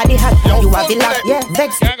 cause your body hot, you have it locked. Yeah,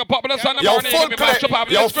 vex. Yo, Fullklipp.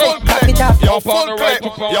 Yo, Fullklipp. Yo, Fullklipp.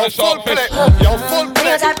 Yo, Fullklipp. Yo,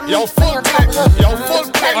 Fullklipp. Yo, Fullklipp. Yo,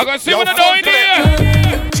 Fullklipp. I'm gonna see what I'm doing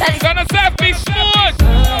here. Gonna set me smooth.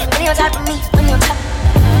 When you type of me, when you type.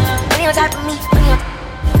 When you type of me, when you.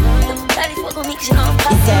 Daddy fuck with me 'cause you know I'm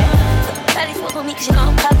popular. Daddy fuck with me 'cause you know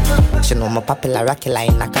I'm popular. She know my popular rocky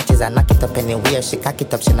line. I catches and knock it up anywhere. She cock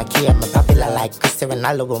it up, she not care. My popular like Cristiano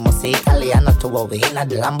Ronaldo. Must say Italiano to over in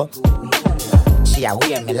the Lambo. She a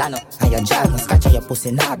wear Milano. And your jaw must catch your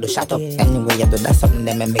pussy now do shut up. Anyway you do that something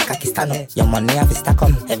them make cocky stand up. Your money have to stack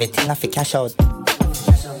up. Everything have to cash out.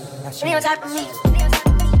 When you type of me.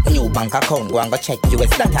 New bank account, go and go check US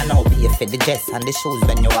that I know. Pay for the dress and the shoes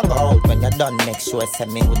when you a go out. When you're done, make sure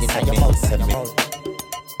send me with it in your mouth.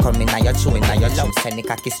 Come in and your chew in and your love. Send the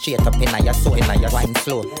cocky straight up in and your soul in and your wine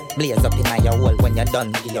slow. Blaze up in and your hole when you're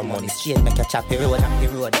done. Give your money straight, make your choppy road. When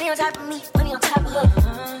you type of me, when you type of her.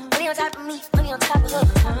 When you type of me, when you type of her.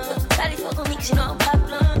 Shawty fuck with me 'cause you know I'm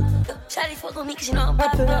popular. Shawty fuck with me 'cause you know I'm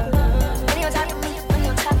popular. When you type of me, when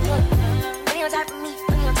you type of her. When you type of me,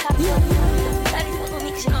 when you type of her. Shawty fuck with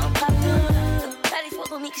me 'cause you know I'm popular. Shawty fuck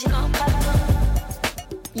with me 'cause you know I'm popular.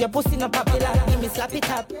 Your pussy no popular, give me slap it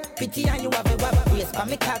up. Pretty and you have a wap, brace pa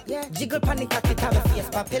me cock. Jiggle pan the cock it have a face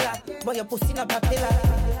popular. But your pussy no popular.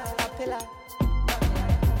 Popular.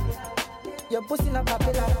 Your pussy no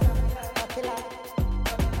popular. Popular.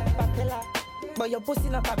 Popular. But your pussy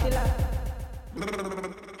no popular.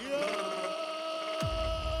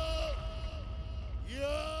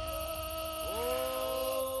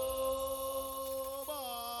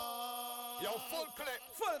 Yo, Fullklipp.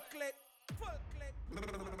 Fullklipp.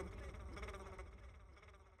 Fullklipp.